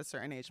them. But at a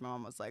certain age, my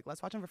mom was like,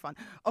 let's watch them for fun.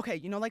 Okay,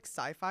 you know, like,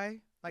 sci-fi?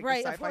 Like,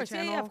 right, the sci-fi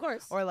channel? Yeah, of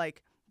course. Or,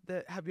 like,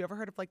 have you ever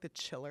heard of, like, the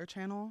Chiller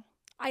channel?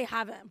 I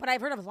haven't, but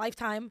I've heard of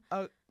Lifetime.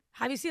 Oh.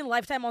 Have you seen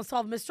Lifetime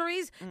Unsolved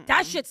Mysteries?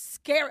 That shit's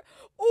scary.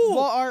 Ooh.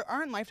 Well,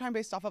 aren't Lifetime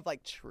based off of,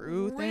 like,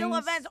 true real things?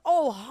 events?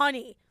 Oh,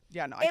 honey.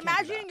 Yeah, no, I can't do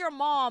that. Imagine your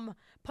mom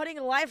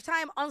putting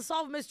Lifetime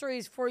Unsolved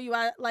Mysteries for you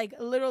at, like,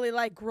 literally,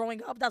 like,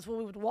 growing up. That's what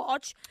we would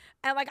watch.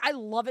 And, like, I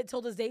love it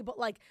till this day. But,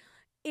 like,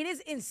 it is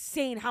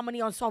insane how many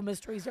unsolved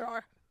mysteries there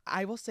are.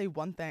 I will say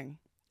one thing.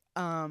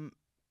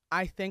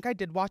 I think I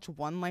did watch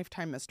one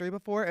Lifetime mystery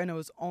before, and it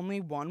was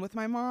only one with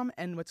my mom.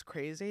 And what's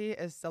crazy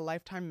is the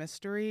Lifetime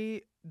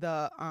mystery.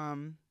 It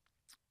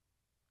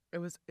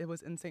was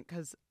insane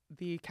because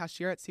the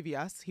cashier at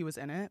CVS, he was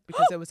in it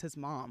because it was his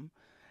mom,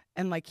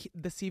 and like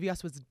the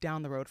CVS was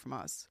down the road from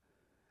us,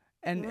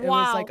 and it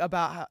was like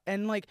about how,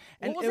 and like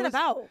and what was it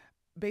about?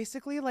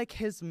 Basically, like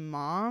his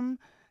mom,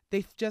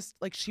 they just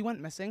like she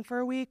went missing for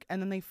a week,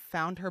 and then they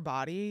found her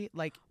body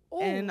like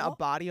in a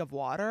body of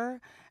water,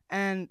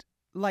 and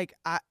like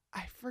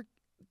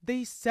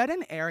they said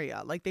an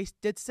area. Like, they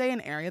did say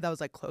an area that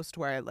was, like, close to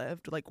where I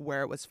lived, like,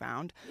 where it was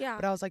found. Yeah.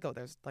 But I was like, oh,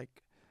 there's,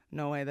 like,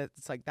 no way that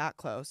it's, like, that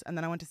close. And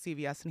then I went to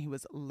CVS, and he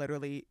was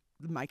literally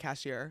my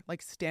cashier,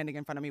 like, standing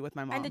in front of me with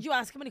my mom. And did you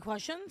ask him any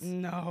questions?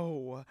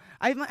 No.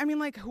 I mean,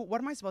 like,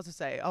 what am I supposed to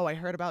say? Oh, I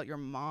heard about your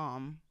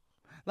mom.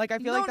 Like, I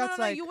feel like that's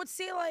like... You would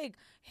say, like,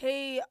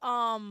 hey,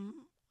 I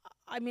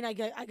mean, I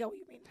get what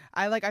you mean.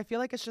 I feel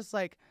like it's just,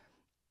 like,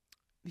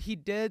 he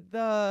did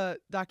the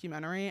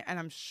documentary, and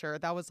I'm sure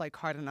that was, like,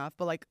 hard enough.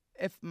 But, like,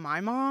 if my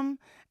mom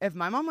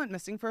went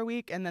missing for a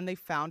week, and then they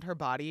found her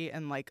body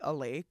in, like, a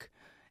lake...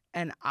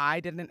 and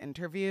I did an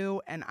interview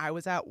and I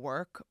was at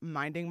work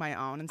minding my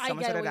own and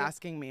someone started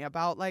asking me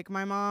about like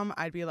my mom,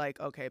 I'd be like,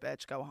 okay,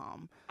 bitch, go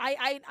home.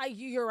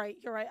 You're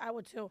right. I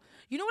would too.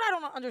 You know what I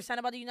don't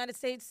understand about the United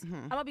States?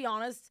 I'm gonna be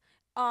honest.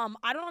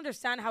 I don't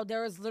understand how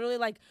there is literally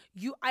like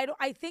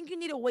I think you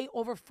need to wait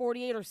over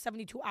 48 or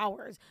 72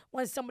 hours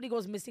when somebody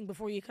goes missing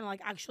before you can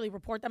like actually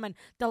report them and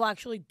they'll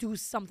actually do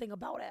something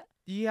about it.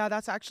 Yeah,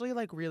 that's actually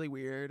like really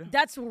weird.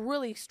 That's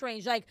really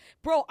strange. Like,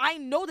 bro, I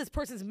know this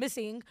person's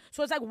missing,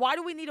 so it's like, why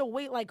do we need to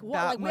wait? Like,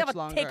 what? Like, we have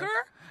a ticker?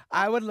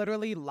 I would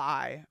literally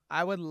lie.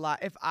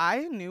 If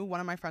I knew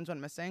one of my friends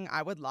went missing,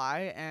 I would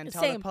lie and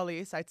tell the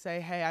police. I'd say,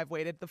 hey, I've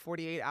waited the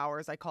 48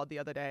 hours. I called the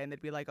other day, and they'd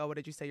be like, oh, what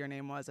did you say your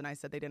name was? And I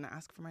said they didn't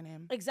ask for my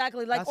name.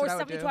 Exactly. Like, or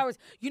 72 hours.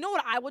 You know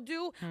what I would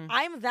do?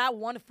 I'm that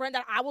one friend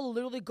that I will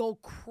literally go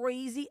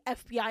crazy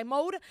FBI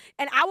mode,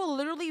 and I will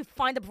literally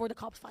find them before the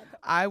cops find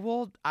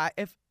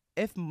them.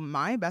 If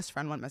my best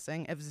friend went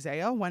missing, if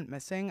Zaya went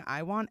missing,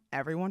 I want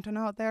everyone to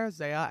know out there,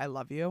 Zaya, I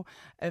love you.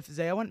 If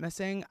Zaya went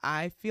missing,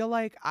 I feel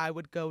like I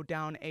would go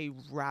down a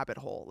rabbit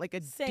hole, like a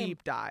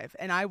deep dive,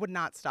 and I would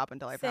not stop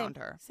until I found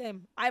her.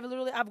 Same. I've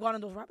gone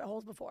in those rabbit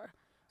holes before.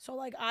 So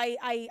like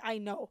I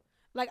know.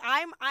 Like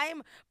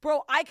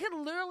bro, I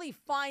can literally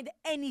find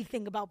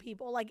anything about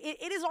people. Like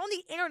it is on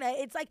the internet.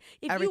 It's like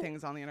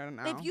everything's on the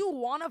internet now. If you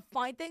want to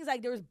find things,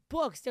 like there's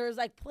books, there's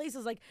like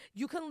places, like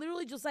you can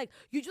literally just like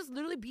you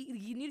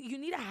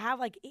need to have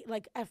like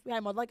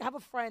FBI mode. Like I have a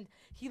friend,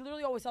 he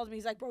literally always tells me,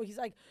 he's like, bro, you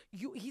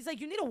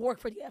need to work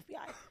for the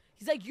FBI.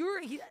 He's like,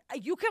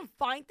 you can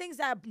find things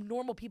that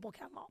normal people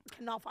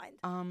cannot find.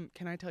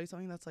 Can I tell you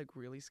something that's like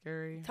really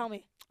scary? Tell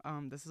me.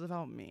 This is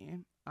about me.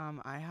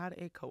 I had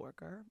a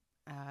coworker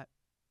at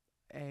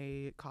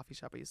a coffee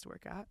shop I used to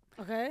work at.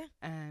 Okay.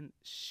 And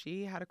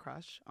she had a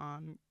crush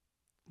on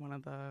one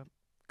of the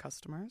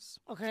customers.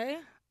 Okay.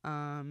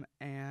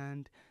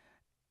 And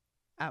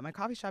at my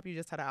coffee shop, you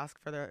just had to ask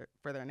for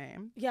their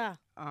name. Yeah.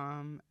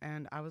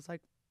 And I was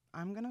like,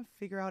 I'm gonna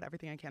figure out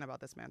everything I can about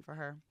this man for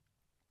her.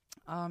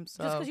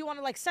 So just because you want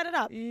to like set it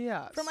up.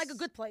 Yeah. From like a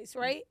good place,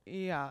 right?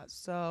 Yeah.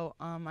 So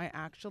I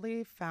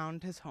actually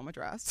found his home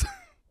address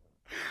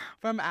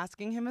from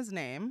asking him his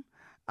name.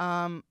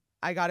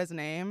 I got his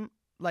name,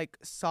 like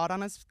saw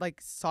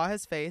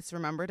his face,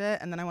 remembered it,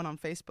 and then I went on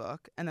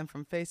Facebook, and then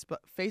from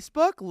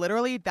Facebook,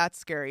 literally, that's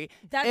scary.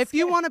 If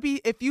you want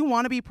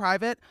to be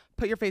private,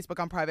 put your Facebook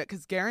on private,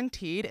 because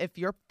guaranteed, if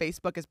your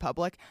Facebook is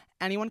public,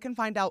 anyone can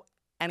find out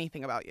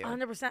anything about you.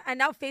 100%. And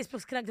now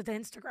Facebook's connected to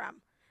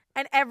Instagram,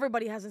 and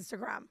everybody has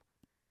Instagram.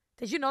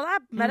 Did you know that?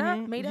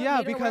 Meta?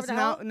 Yeah, because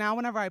now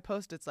whenever I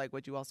post, it's like,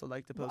 would you also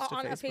like to post to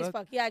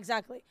Facebook? Yeah,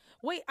 exactly.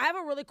 Wait, I have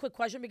a really quick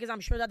question, because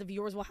I'm sure that the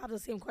viewers will have the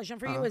same question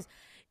for you. Is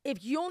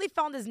if you only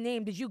found his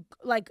name, did you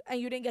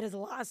and you didn't get his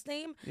last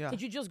name? Yeah.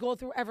 Did you just go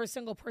through every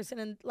single person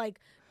and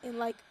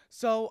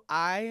So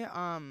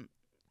I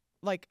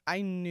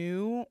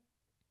knew.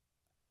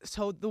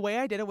 So the way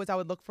I did it was I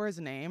would look for his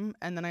name,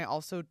 and then I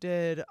also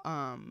did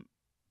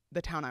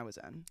the town I was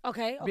in.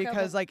 Okay.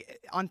 Because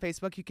like on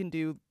Facebook you can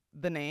do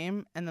the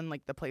name and then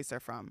like the place they're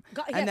from.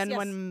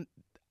 When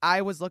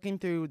I was looking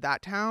through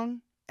that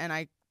town and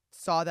I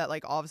saw that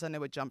like all of a sudden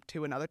it would jump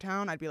to another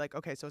town, I'd be like,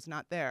 okay, so it's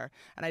not there.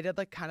 And I did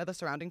like kind of the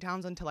surrounding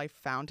towns until I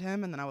found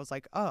him, and then I was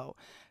like, oh,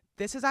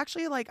 this is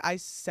actually like, I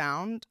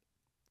sound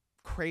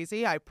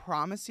crazy, I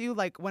promise you.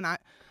 Like when I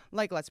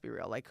let's be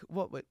real, like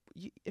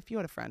if you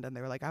had a friend and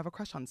they were like, I have a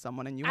crush on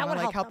someone, and you want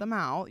to like help them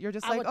out, you're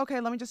just okay,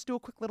 let me just do a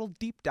quick little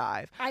deep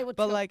dive.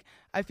 But like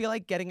I feel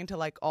like getting into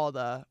like all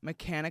the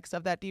mechanics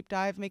of that deep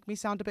dive make me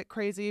sound a bit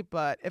crazy.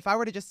 But if I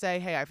were to just say,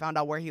 hey, I found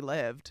out where he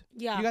lived,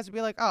 you guys would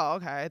be like, oh,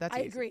 okay, that's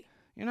easy. I agree.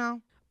 You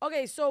know?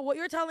 Okay, so what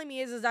you're telling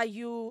me is that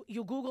you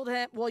Googled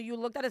him, you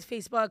looked at his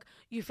Facebook,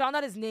 you found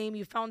out his name,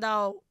 you found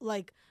out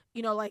like,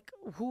 you know, like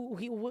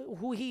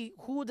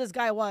who this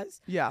guy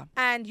was. Yeah.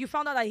 And you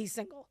found out that he's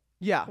single.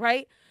 Yeah.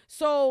 Right?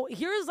 So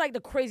here's like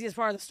the craziest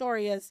part of the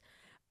story is,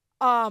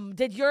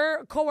 did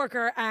your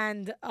coworker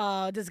and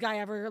this guy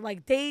ever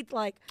like date?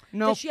 Like,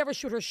 did she ever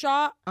shoot her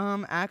shot?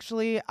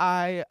 Actually,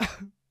 I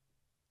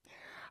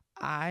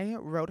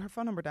wrote her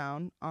phone number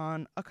down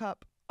on a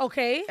cup.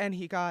 Okay. And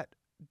he got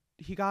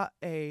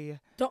I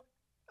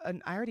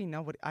already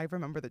know I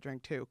remember the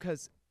drink too,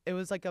 because it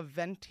was like a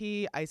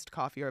venti iced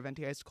coffee or a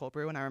venti iced cold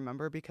brew, and I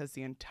remember because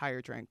the entire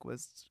drink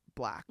was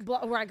black.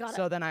 Right, got it.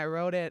 So then I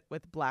wrote it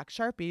with black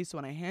Sharpie. So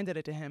when I handed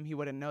it to him, he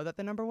wouldn't know that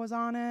the number was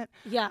on it.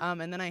 Yeah.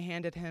 And then I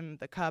handed him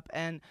the cup.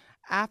 And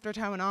after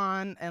time went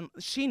on, and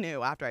she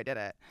knew after I did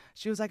it,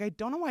 she was like, I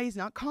don't know why he's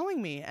not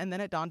calling me. And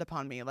then it dawned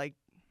upon me, like,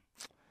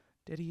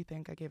 did he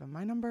think I gave him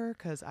my number?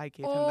 Because I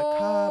gave him the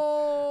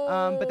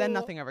cup. But then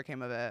nothing ever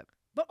came of it.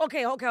 But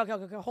okay.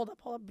 Hold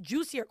up.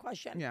 Juicier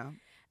question. Yeah.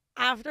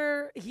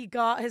 After he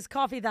got his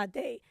coffee that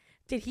day,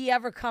 did he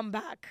ever come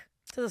back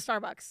to the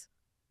Starbucks?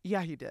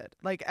 Yeah, he did.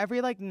 Like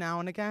every now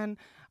and again.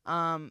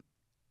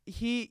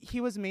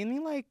 He was mainly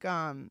like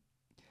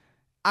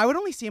I would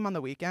only see him on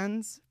the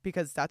weekends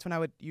because that's when I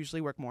would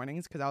usually work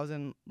mornings because I was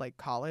in like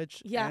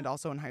college and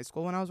also in high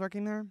school when I was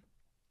working there.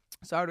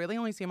 So I would really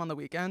only see him on the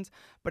weekends.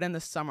 But in the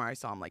summer, I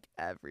saw him like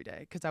every day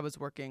because I was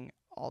working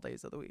all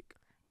days of the week.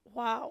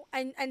 Wow.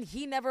 And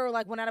he never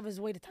like went out of his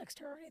way to text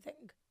her or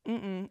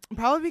anything?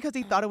 Probably because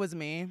he thought it was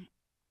me.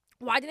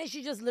 Why didn't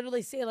she just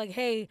literally say like,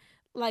 hey,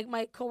 like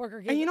my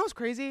coworker gave And you know what's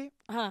crazy?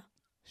 Huh?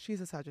 She's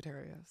a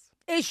Sagittarius.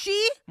 Is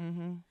she?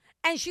 Mm-hmm.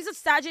 And she's a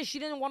Sagittarius. She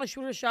didn't want to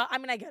shoot her shot. I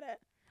mean, I get it.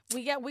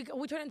 We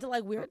turn into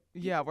like weird.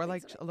 Yeah, we're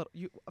like a little.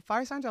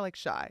 Fire signs are like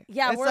shy.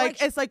 Yeah, it's like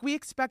it's like we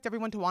expect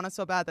everyone to want us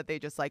so bad that they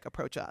just like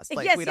approach us.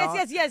 Like, yes.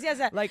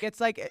 Like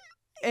it's like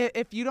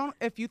if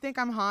you think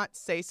I'm hot,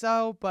 say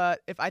so.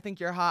 But if I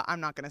think you're hot, I'm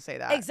not gonna say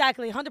that.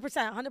 Exactly,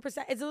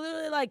 100%. It's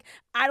literally like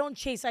I don't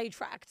chase, I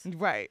attract.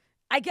 Right.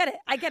 I get it.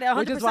 100%.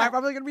 Which is why I'm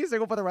probably going to be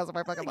single for the rest of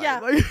my fucking life. Yeah.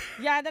 Like.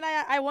 Yeah, and then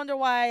I wonder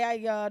why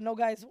I know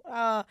guys.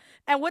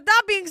 And with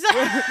that being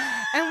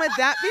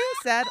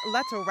said,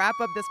 let's wrap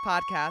up this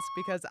podcast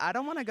because I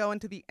don't want to go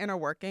into the inner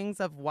workings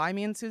of why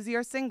me and Suzy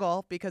are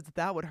single because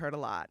that would hurt a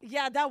lot.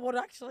 Yeah, that would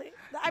actually.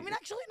 I mean,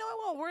 actually, no, I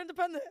won't. We're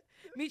independent.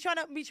 Me trying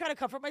to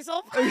comfort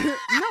myself.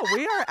 No,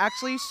 we are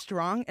actually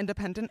strong,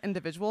 independent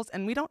individuals,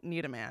 and we don't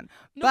need a man.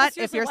 No, but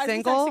if you're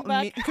single,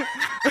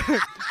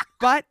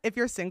 but if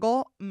you're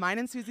single, mine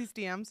and Suzy's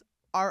DMs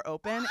are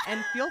open,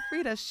 and feel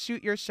free to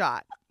shoot your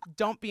shot.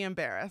 Don't be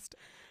embarrassed.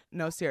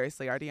 No,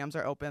 seriously, our DMs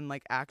are open.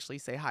 Like, actually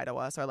say hi to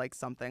us or like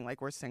something. Like,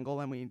 we're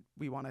single and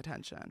we want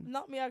attention.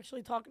 Not me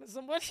actually talking to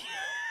somebody.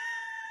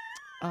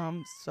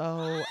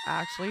 So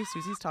actually,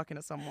 Suzy's talking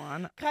to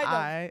someone.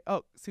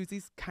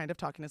 Suzy's kind of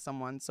talking to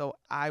someone. So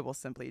I will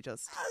simply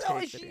just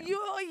take the DM.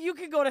 You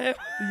can go to him.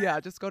 Yeah,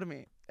 just go to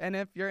me. And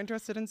if you're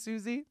interested in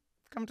Suzy,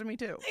 come to me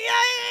too.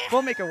 Yeah.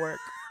 We'll make it work.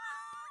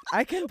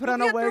 I can put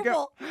on a wig.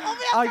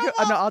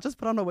 I'll just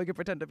put on a wig and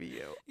pretend to be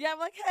you. Yeah, I'm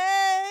like,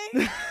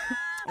 hey.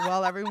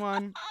 Well,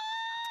 everyone,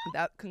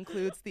 that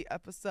concludes the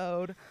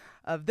episode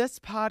of this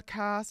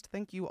podcast.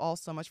 Thank you all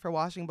so much for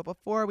watching. But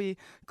before we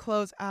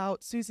close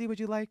out, Suzy, would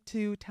you like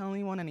to tell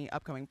anyone any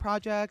upcoming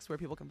projects where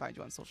people can find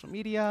you on social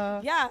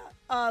media? Yeah,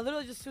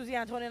 literally just Suzy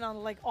Antonyan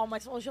on like all my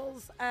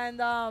socials.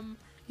 And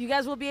you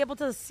guys will be able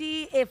to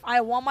see if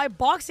I won my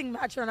boxing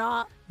match or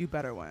not. You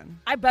better win.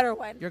 I better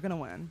win. You're going to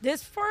win.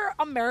 This for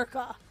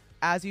America.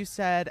 As you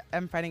said,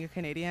 I'm fighting a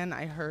Canadian.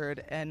 I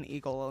heard an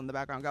eagle in the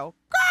background go,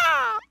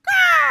 "Caw,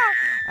 caw."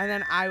 And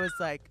then I was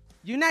like,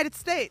 United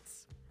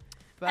States.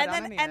 But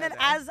and then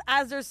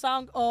as their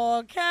song,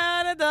 "Oh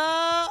Canada,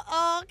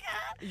 oh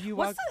Canada."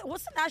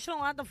 What's the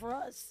national anthem for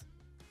us?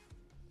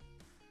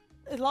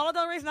 Is Lana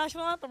Del Rey's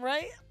national anthem,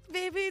 right?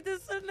 Baby,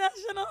 this is the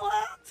national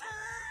anthem.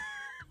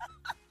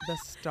 The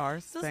Star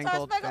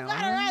Spangled Banner.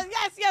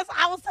 Yes,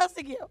 I was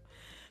testing you.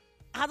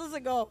 How does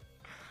it go?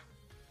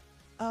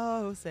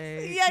 Oh,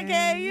 say yeah,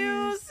 can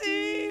you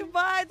see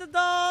by the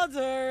dawn's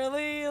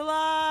early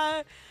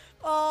light?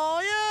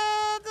 Oh,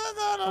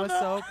 yeah. Was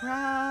so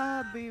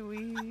proudly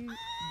we,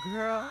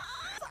 girl.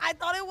 I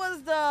thought it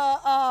was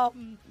the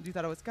You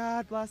thought it was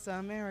God Bless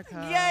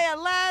America? Yeah,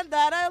 land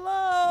that I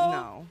love.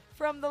 No.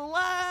 From the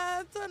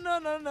land to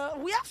no.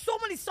 We have so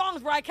many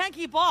songs, bro. I can't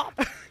keep up,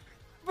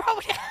 bro.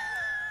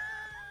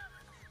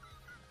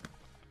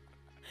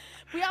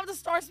 We have the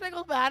Star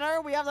Spangled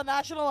Banner. We have the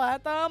national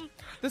anthem.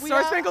 The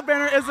Star Spangled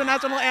Banner is the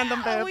national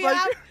anthem, babe.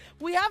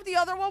 We have the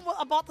other one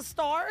about the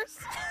stars.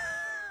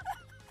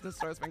 The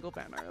Star Spangled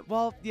Banner.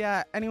 Well,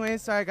 yeah.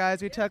 Anyways, sorry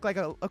guys, we took like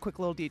a quick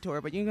little detour,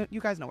 but you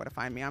guys know where to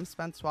find me. I'm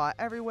Spencewuah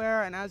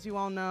everywhere, and as you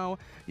all know,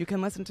 you can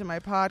listen to my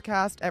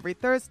podcast every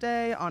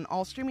Thursday on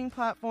all streaming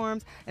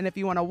platforms. And if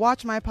you want to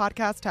watch my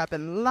podcast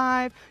happen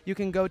live, you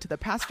can go to the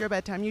Past Your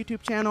Bedtime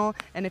YouTube channel.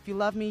 And if you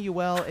love me, you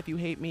will. If you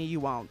hate me,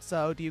 you won't.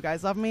 So, do you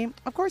guys love me?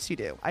 Of course you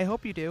do. I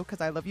hope you do, because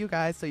I love you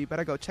guys. So you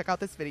better go check out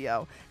this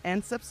video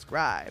and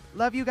subscribe.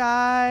 Love you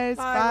guys.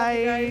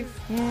 Bye.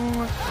 Love you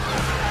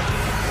guys.